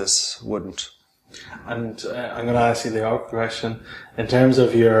business wouldn't. And I'm going to ask you the awkward question. In terms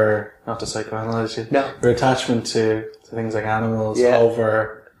of your, not to psychoanalyze you, your attachment to things like animals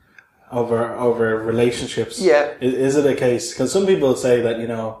over relationships, is it a case, because some people say that,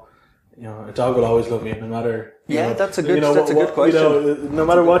 a dog will always love you no matter. That's a good question. No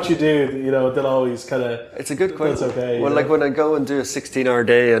matter what you do, they'll always kind of. It's a good question. That's okay. Well, like, when I go and do a 16-hour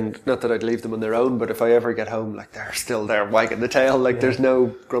day, and not that I'd leave them on their own, but if I ever get home, like, they're still there wagging the tail. Like, there's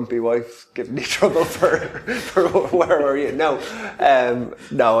no grumpy wife giving me trouble for where are you? No,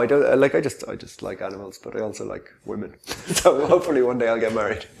 I don't. Like, I just like animals, but I also like women. So hopefully one day I'll get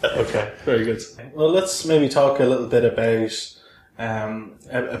married. Okay, very good. Well, let's maybe talk a little bit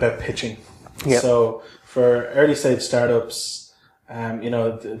about pitching. So for early stage startups, being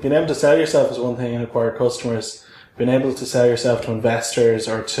able to sell yourself is one thing and acquire customers. Being able to sell yourself to investors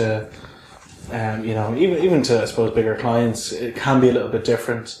or to, even to, I suppose, bigger clients, it can be a little bit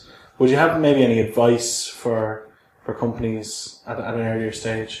different. Would you have maybe any advice for companies at an earlier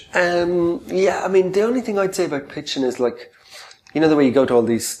stage? The only thing I'd say about pitching is, like, the way you go to all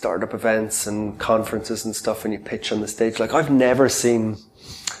these startup events and conferences and stuff and you pitch on the stage, like, I've never seen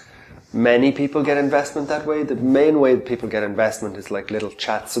many people get investment that way. The main way that people get investment is like little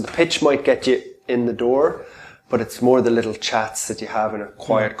chats. So the pitch might get you in the door, but it's more the little chats that you have in a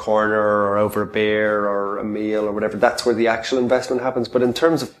quiet corner or over a beer or a meal or whatever. That's where the actual investment happens. But in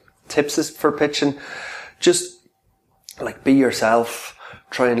terms of tips for pitching, just, like, be yourself.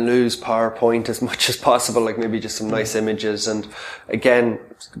 Try and lose PowerPoint as much as possible, like maybe just some nice images, and again,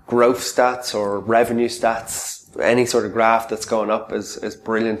 growth stats or revenue stats, any sort of graph that's going up is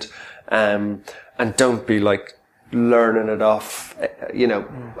brilliant. And don't be like learning it off,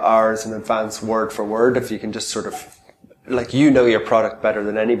 hours in advance, word for word. If you can just sort of, like, your product better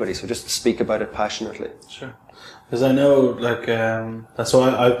than anybody, so just speak about it passionately. Sure. Because I know, like, that's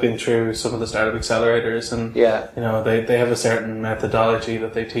why I've been through some of the startup accelerators, and you know, they have a certain methodology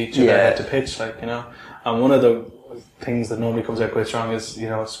that they teach you how to pitch, like, you know, and one of the things that normally comes out quite strong is, you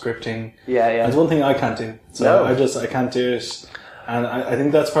know, scripting. And it's one thing I can't do, so I can't do it, and I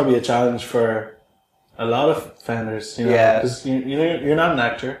think that's probably a challenge for a lot of founders, you know, because you're not an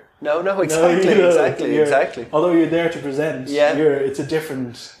actor. No, exactly, exactly. Although you're there to present, it's a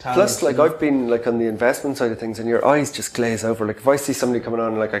different talent. Plus, like, I've been, like, on the investment side of things, and your eyes just glaze over. Like, if I see somebody coming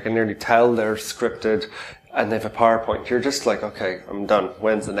on, like, I can nearly tell they're scripted and they have a PowerPoint, you're just like, okay, I'm done.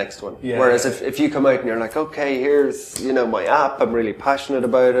 When's the next one? Whereas if you come out and you're like, okay, here's, you know, my app, I'm really passionate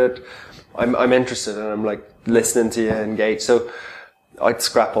about it, I'm interested, and I'm, like, listening to you, engaged. So I'd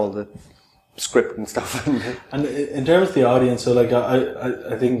scrap all the script and stuff. And in terms of the audience, so, like,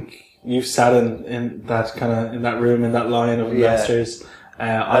 I think you've sat in that kind of, in that room, in that line of investors.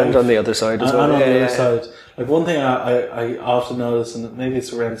 And on the other side as well. And on the other side. Like, one thing I often notice, and maybe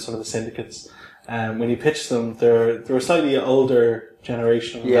it's around some of the syndicates, when you pitch them, they're a slightly older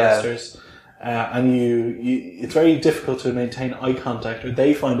generation of investors. And it's very difficult to maintain eye contact, or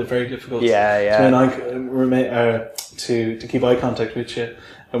they find it very difficult to keep eye contact with you.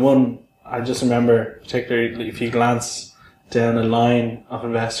 And I just remember, particularly if you glance down a line of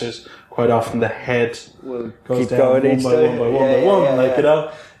investors, quite often the head will goes down one by one. Like, you know,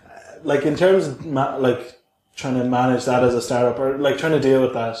 like, in terms of like trying to manage that as a startup, or like trying to deal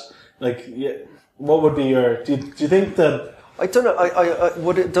with that, like, what would be your? Do you think that? I don't know.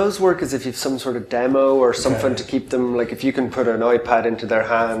 What it does work is if you have some sort of demo or something to keep them, like, if you can put an iPad into their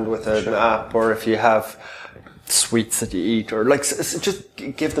hand with an app, or if you have sweets that you eat, or, like, just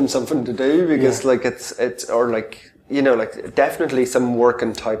give them something to do, because like it's or, like, you know, like, definitely some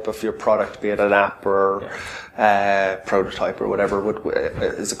working type of your product, be it an app or prototype or whatever,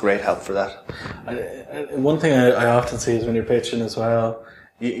 is a great help for that. One thing I often see is when you're pitching as well,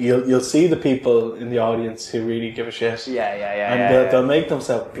 you'll see the people in the audience who really give a shit. And they'll make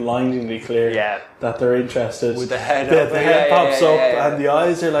themselves blindingly clear that they're interested. With the head up. The head pops up and the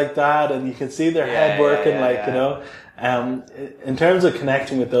eyes are like that, and you can see their head working, you know. In terms of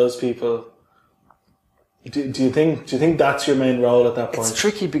connecting with those people, do you think that's your main role at that point? It's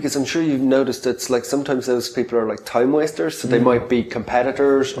tricky, because I'm sure you've noticed it's like sometimes those people are like time wasters, so they might be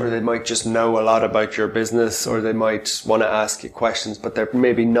competitors, or they might just know a lot about your business, or they might want to ask you questions, but they're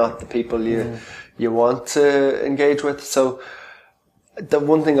maybe not the people you want to engage with. So the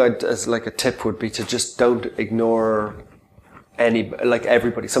one thing as like a tip would be to just don't ignore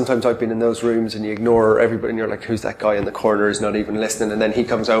everybody. Sometimes I've been in those rooms and you ignore everybody, and you're like, who's that guy in the corner who's not even listening? And then he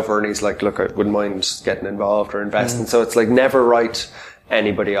comes over and he's like, look, I wouldn't mind getting involved or investing. So it's like, never write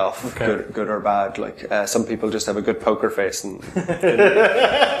anybody off, good or bad. Like, some people just have a good poker face and keep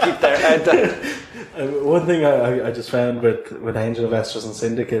their head down. One thing I just found with angel investors and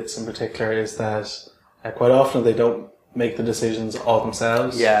syndicates in particular is that quite often they don't make the decisions all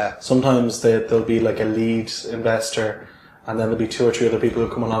themselves. Sometimes there'll be like a lead investor, and then there'll be two or three other people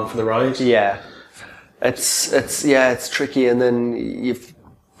who come along for the ride. It's tricky, and then you've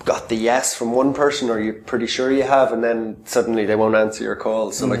got the yes from one person, or you're pretty sure you have, and then suddenly they won't answer your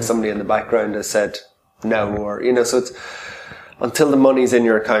call. So like, somebody in the background has said no, or, you know, so it's, until the money's in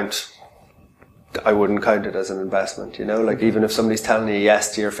your account, I wouldn't count it as an investment, you know, like, even if somebody's telling you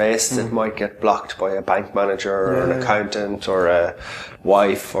yes to your face, it might get blocked by a bank manager or an accountant or a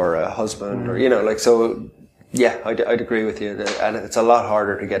wife or a husband, or, you know, like, so I'd agree with you, and it's a lot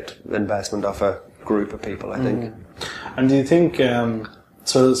harder to get investment off a group of people, I think. And do you think,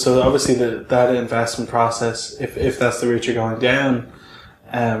 so obviously that investment process, if that's the route you're going down,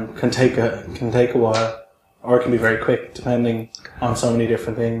 can take a while, or it can be very quick, depending on so many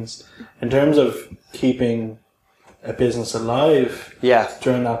different things. In terms of keeping a business alive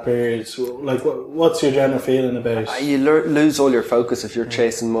during that period, so, like, what's your general feeling about? You lose all your focus if you're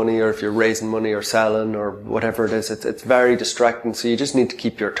chasing money, or if you're raising money or selling or whatever it is. It's very distracting, so you just need to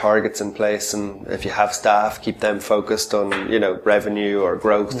keep your targets in place, and if you have staff, keep them focused on, you know, revenue or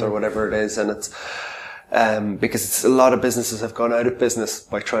growth or whatever it is. And it's because a lot of businesses have gone out of business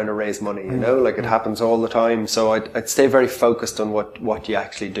by trying to raise money, you know, like, it happens all the time. So I'd stay very focused on what you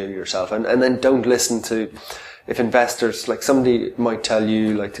actually do yourself, and then don't listen to, if investors, like, somebody might tell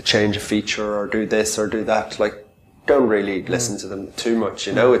you, like, to change a feature or do this or do that, like, don't really listen to them too much,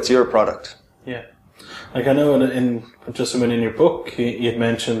 you know, it's your product. Yeah. Like, I know in your book, you'd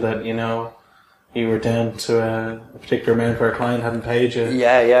mentioned that, you know, you were down to a particular amount where a client hadn't paid you.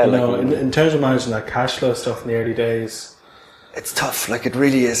 Yeah. You know, in terms of managing that cash flow stuff in the early days, it's tough. Like, it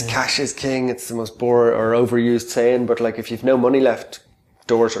really is. Cash is king. It's the most boring or overused saying, but, like, if you've no money left,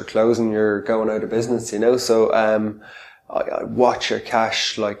 doors are closing, you're going out of business, you know. So I watch your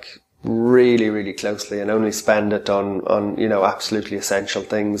cash like really, really closely, and only spend it on you know, absolutely essential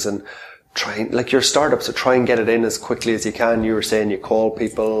things, and try and, like, your startup, so try and get it in as quickly as you can. You were saying you call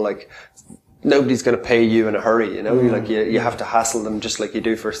people, like, nobody's going to pay you in a hurry, you know. Like, you have to hassle them just like you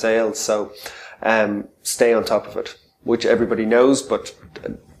do for sales. So stay on top of it, which everybody knows, but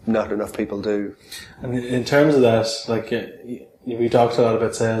not enough people do. And in terms of that, like, we talked a lot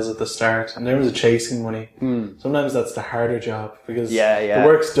about sales at the start, and there was a chasing money. Sometimes that's the harder job, because the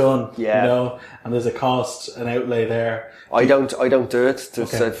work's done, you know, and there's a cost, an outlay there. I don't do it.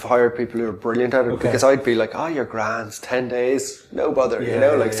 I've hired people who are brilliant at it, because I'd be like, oh, you're grand, 10 days, no bother, you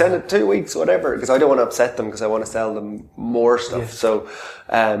know, like, send it 2 weeks, whatever, because I don't want to upset them, because I want to sell them more stuff. So,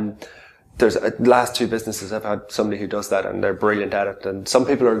 there's last 2 businesses I've had somebody who does that, and they're brilliant at it. And some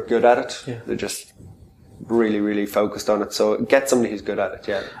people are good at it. They're just really, really focused on it. So get somebody who's good at it.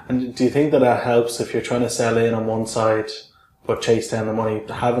 Yeah. And do you think that helps if you're trying to sell in on one side but chase down the money,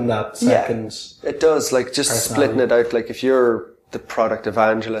 having that second? It does. Like, just splitting it out. Like, if you're the product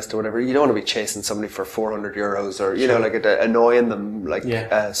evangelist or whatever, you don't want to be chasing somebody for €400 or, you know, like, annoying them. Like,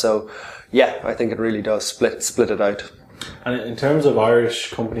 so yeah, I think it really does split it out. And in terms of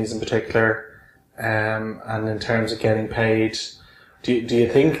Irish companies in particular, and in terms of getting paid, do you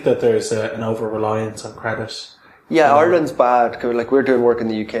think that there's an over-reliance on credit? Yeah, Ireland's bad. Like, we're doing work in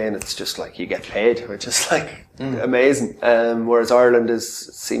the UK, and it's just like, you get paid, which is like amazing. Whereas Ireland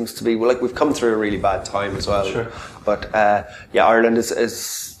seems to be, well, like, we've come through a really bad time as well. Sure. But yeah, Ireland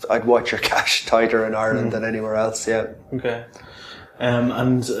is I'd watch your cash tighter in Ireland than anywhere else. Yeah. Okay. And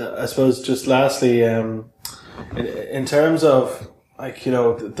I suppose just lastly, in terms of, like, you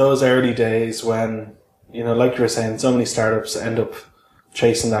know, those early days when, you know, like you were saying, so many startups end up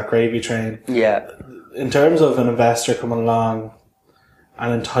chasing that gravy train. Yeah. In terms of an investor coming along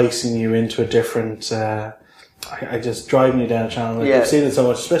and enticing you into a different, I just driving you down a channel. Like, I've seen it so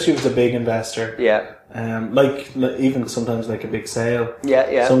much, especially if it's a big investor. Yeah. Like even sometimes like a big sale.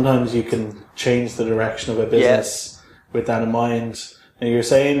 Yeah. Sometimes you can change the direction of a business with that in mind. And you're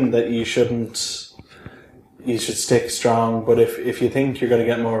saying that you should stick strong, but if you think you're going to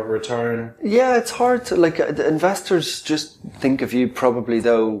get more of a return. Yeah, it's hard to, like, the investors just think of you probably,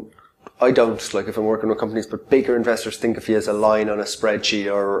 though, I don't, like, if I'm working with companies, but bigger investors think of you as a line on a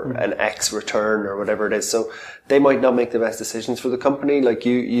spreadsheet or an X return or whatever it is. So they might not make the best decisions for the company. Like,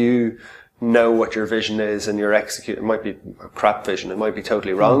 you know what your vision is, and you're executing. It might be a crap vision. It might be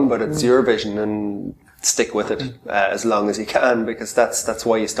totally wrong, but it's your vision, and stick with it as long as you can, because that's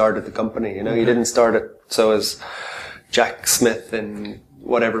why you started the company. You know, you didn't start it so as Jack Smith in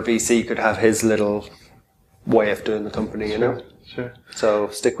whatever VC could have his little way of doing the company. You know. Sure. So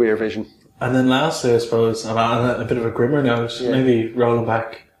stick with your vision. And then lastly, I suppose, on a bit of a grimmer note, maybe rolling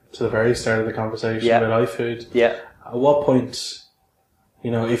back to the very start of the conversation about iFood. Yeah. At what point,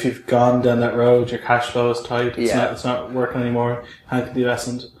 you know, if you've gone down that road, your cash flow is tight, it's not working anymore, can't the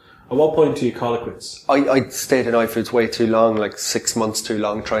investment. At what point do you call it quits? I stayed in iFoods way too long, like 6 months too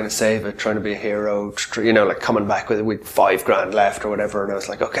long, trying to save it, trying to be a hero, you know, like coming back with $5,000 left or whatever, and I was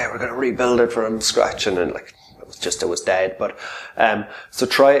like, okay, we're going to rebuild it from scratch, and then, like, it was dead. But so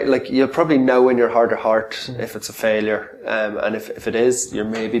try, like, you'll probably know in your heart of heart if it's a failure, and if it is, you're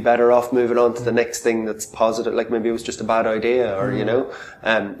maybe better off moving on to the next thing that's positive. Like, maybe it was just a bad idea, or you know,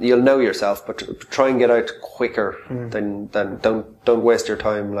 you'll know yourself. But try and get out quicker than don't waste your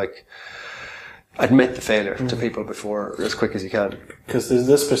time. Like, admit the failure to people before, as quick as you can. Because there's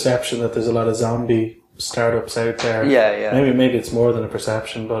this perception that there's a lot of zombie startups out there. Yeah. Maybe it's more than a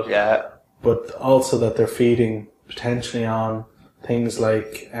perception, but but also that they're feeding potentially on things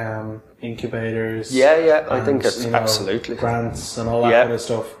like incubators. Yeah, I think it's absolutely grants and all that kind of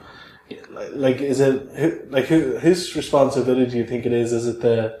stuff. Like, is it whose responsibility do you think it is? Is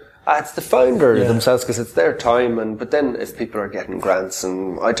it it's the founder themselves, because it's their time. But then if people are getting grants,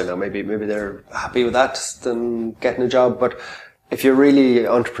 and I don't know, maybe they're happy with that than getting a job. But if you're really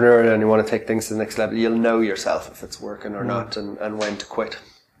entrepreneurial and you want to take things to the next level, you'll know yourself if it's working or not, and when to quit.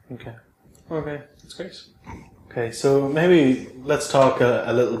 Okay, that's great. Okay, so maybe let's talk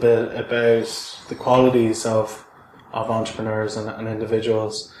a little bit about the qualities of entrepreneurs and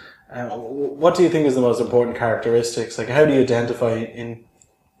individuals. What do you think is the most important characteristics? Like, how do you identify in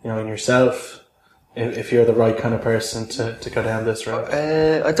yourself if you're the right kind of person to go down this road?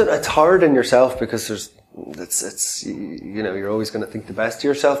 I don't know. It's hard in yourself, because it's you know, you're always going to think the best of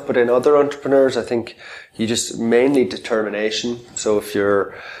yourself. But in other entrepreneurs, I think you just mainly determination. So if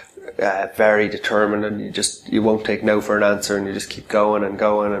you're very determined, and you won't take no for an answer, and you just keep going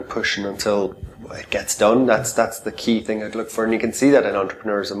and pushing until it gets done. That's the key thing I'd look for. And you can see that in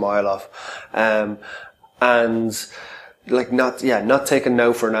entrepreneurs a mile off. And like not taking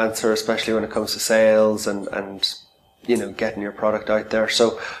no for an answer, especially when it comes to sales and you know, getting your product out there.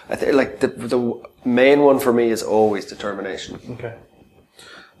 So I think like the main one for me is always determination. Okay.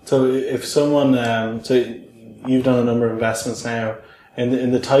 So if someone, so you've done a number of investments now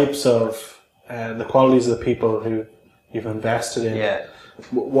in the types of, the qualities of the people who you've invested in. Yeah.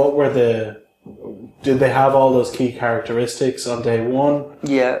 What were did they have all those key characteristics on day one?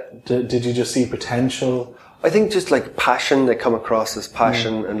 Yeah. Did you just see potential? I think just like passion, they come across as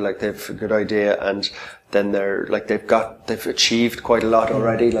passion and like they've a good idea, and then they're like they've achieved quite a lot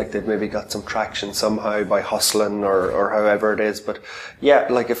already, like they've maybe got some traction somehow by hustling or however it is. But yeah,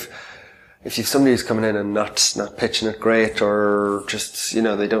 like if you've somebody who's coming in and not pitching it great, or just, you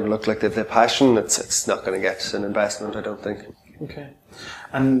know, they don't look like they've the passion, it's not going to get an investment, I don't think. Okay.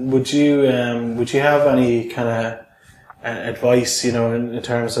 And would you have any kind of advice, you know, in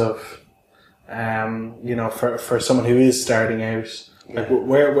terms of, you know, for someone who is starting out, like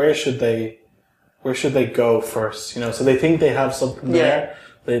where should they go first? You know, so they think they have something there.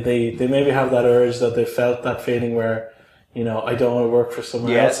 They maybe have that urge, that they felt that feeling where, you know, I don't want to work for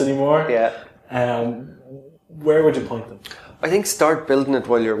someone else anymore. Yeah. Where would you point them? I think start building it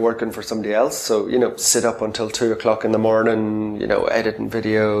while you're working for somebody else. So, you know, sit up until 2:00 in the morning, you know, editing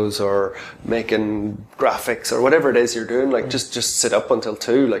videos or making graphics or whatever it is you're doing. Like just sit up until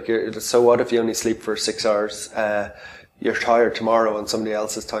 2. Like, so what if you only sleep for 6 hours? You're tired tomorrow on somebody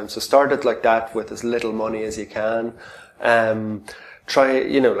else's time. So start it like that with as little money as you can. Try,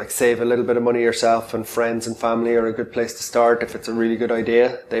 you know, like save a little bit of money yourself, and friends and family are a good place to start. If it's a really good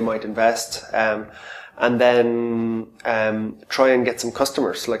idea, they might invest. And then try and get some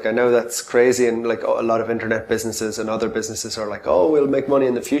customers. Like, I know that's crazy, and like a lot of internet businesses and other businesses are like, oh, we'll make money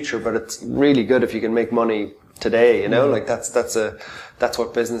in the future, but it's really good if you can make money today, you know, like that's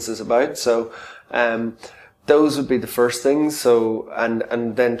what business is about. So those would be the first things. So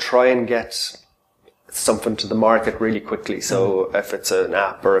and then try and get something to the market really quickly. So if it's an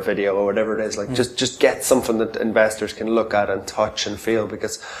app or a video or whatever it is, like just get something that investors can look at and touch and feel,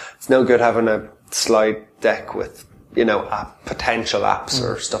 because it's no good having a slide deck with, you know, potential apps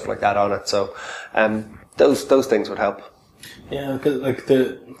or stuff like that on it. So those things would help. Yeah, because like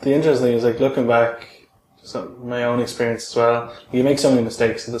the interesting thing is, like, looking back, so my own experience as well, you make so many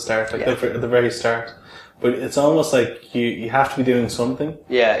mistakes at the start, like at the very start, but it's almost like you have to be doing something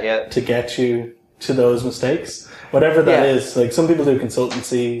to get you to those mistakes, whatever that is. Like, some people do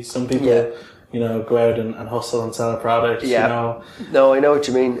consultancy, some people you know, go out and hustle and sell a product. You know. No, I know what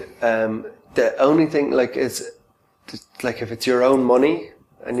you mean. The only thing, like, is like if it's your own money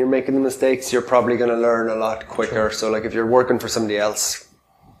and you're making the mistakes, you're probably going to learn a lot quicker. So like if you're working for somebody else,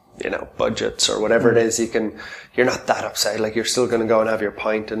 you know, budgets or whatever it is, you're not that upset. Like, you're still going to go and have your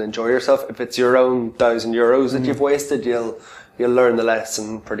pint and enjoy yourself. If it's your own €1,000 that you've wasted, you'll learn the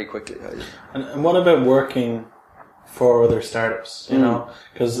lesson pretty quickly. And what about working for other startups, you know?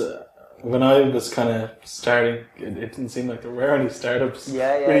 Because when I was kind of starting, it didn't seem like there were any startups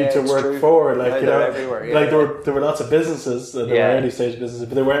really to work for. Like, you know, everywhere, like there were lots of businesses, that were early stage businesses,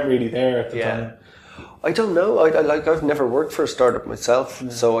 but they weren't really there at the time. I don't know. I've never worked for a startup myself,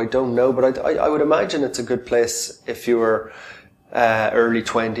 so I don't know. But I would imagine it's a good place if you were early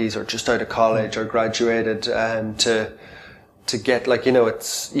 20s or just out of college or graduated, to get, like, you know,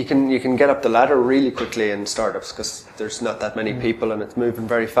 it's you can get up the ladder really quickly in startups because there's not that many people and it's moving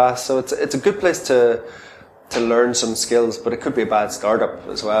very fast. So it's a good place to learn some skills, but it could be a bad startup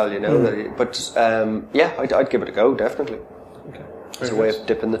as well, you know. But I'd give it a go, definitely. Okay, it's a way of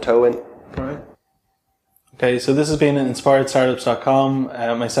dipping the toe in. All right. Okay, so this has been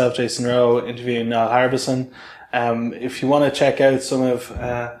InspiredStartups.com. Myself, Jason Rowe, interviewing Niall Harbison. If you want to check out some of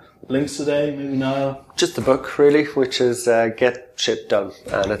links today, maybe Niall? Just the book, really, which is Get Shit Done,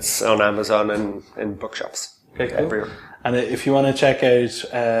 and it's on Amazon and in bookshops. Okay, cool. Everywhere. And if you want to check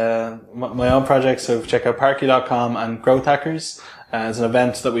out my own projects, so check out Parky.com and Growth Hackers. It's an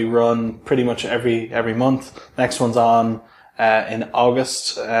event that we run pretty much every month. Next one's on in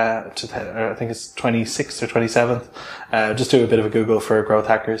August, I think it's 26th or 27th. Just do a bit of a Google for Growth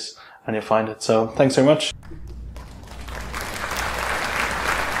Hackers and you'll find it. So thanks very much.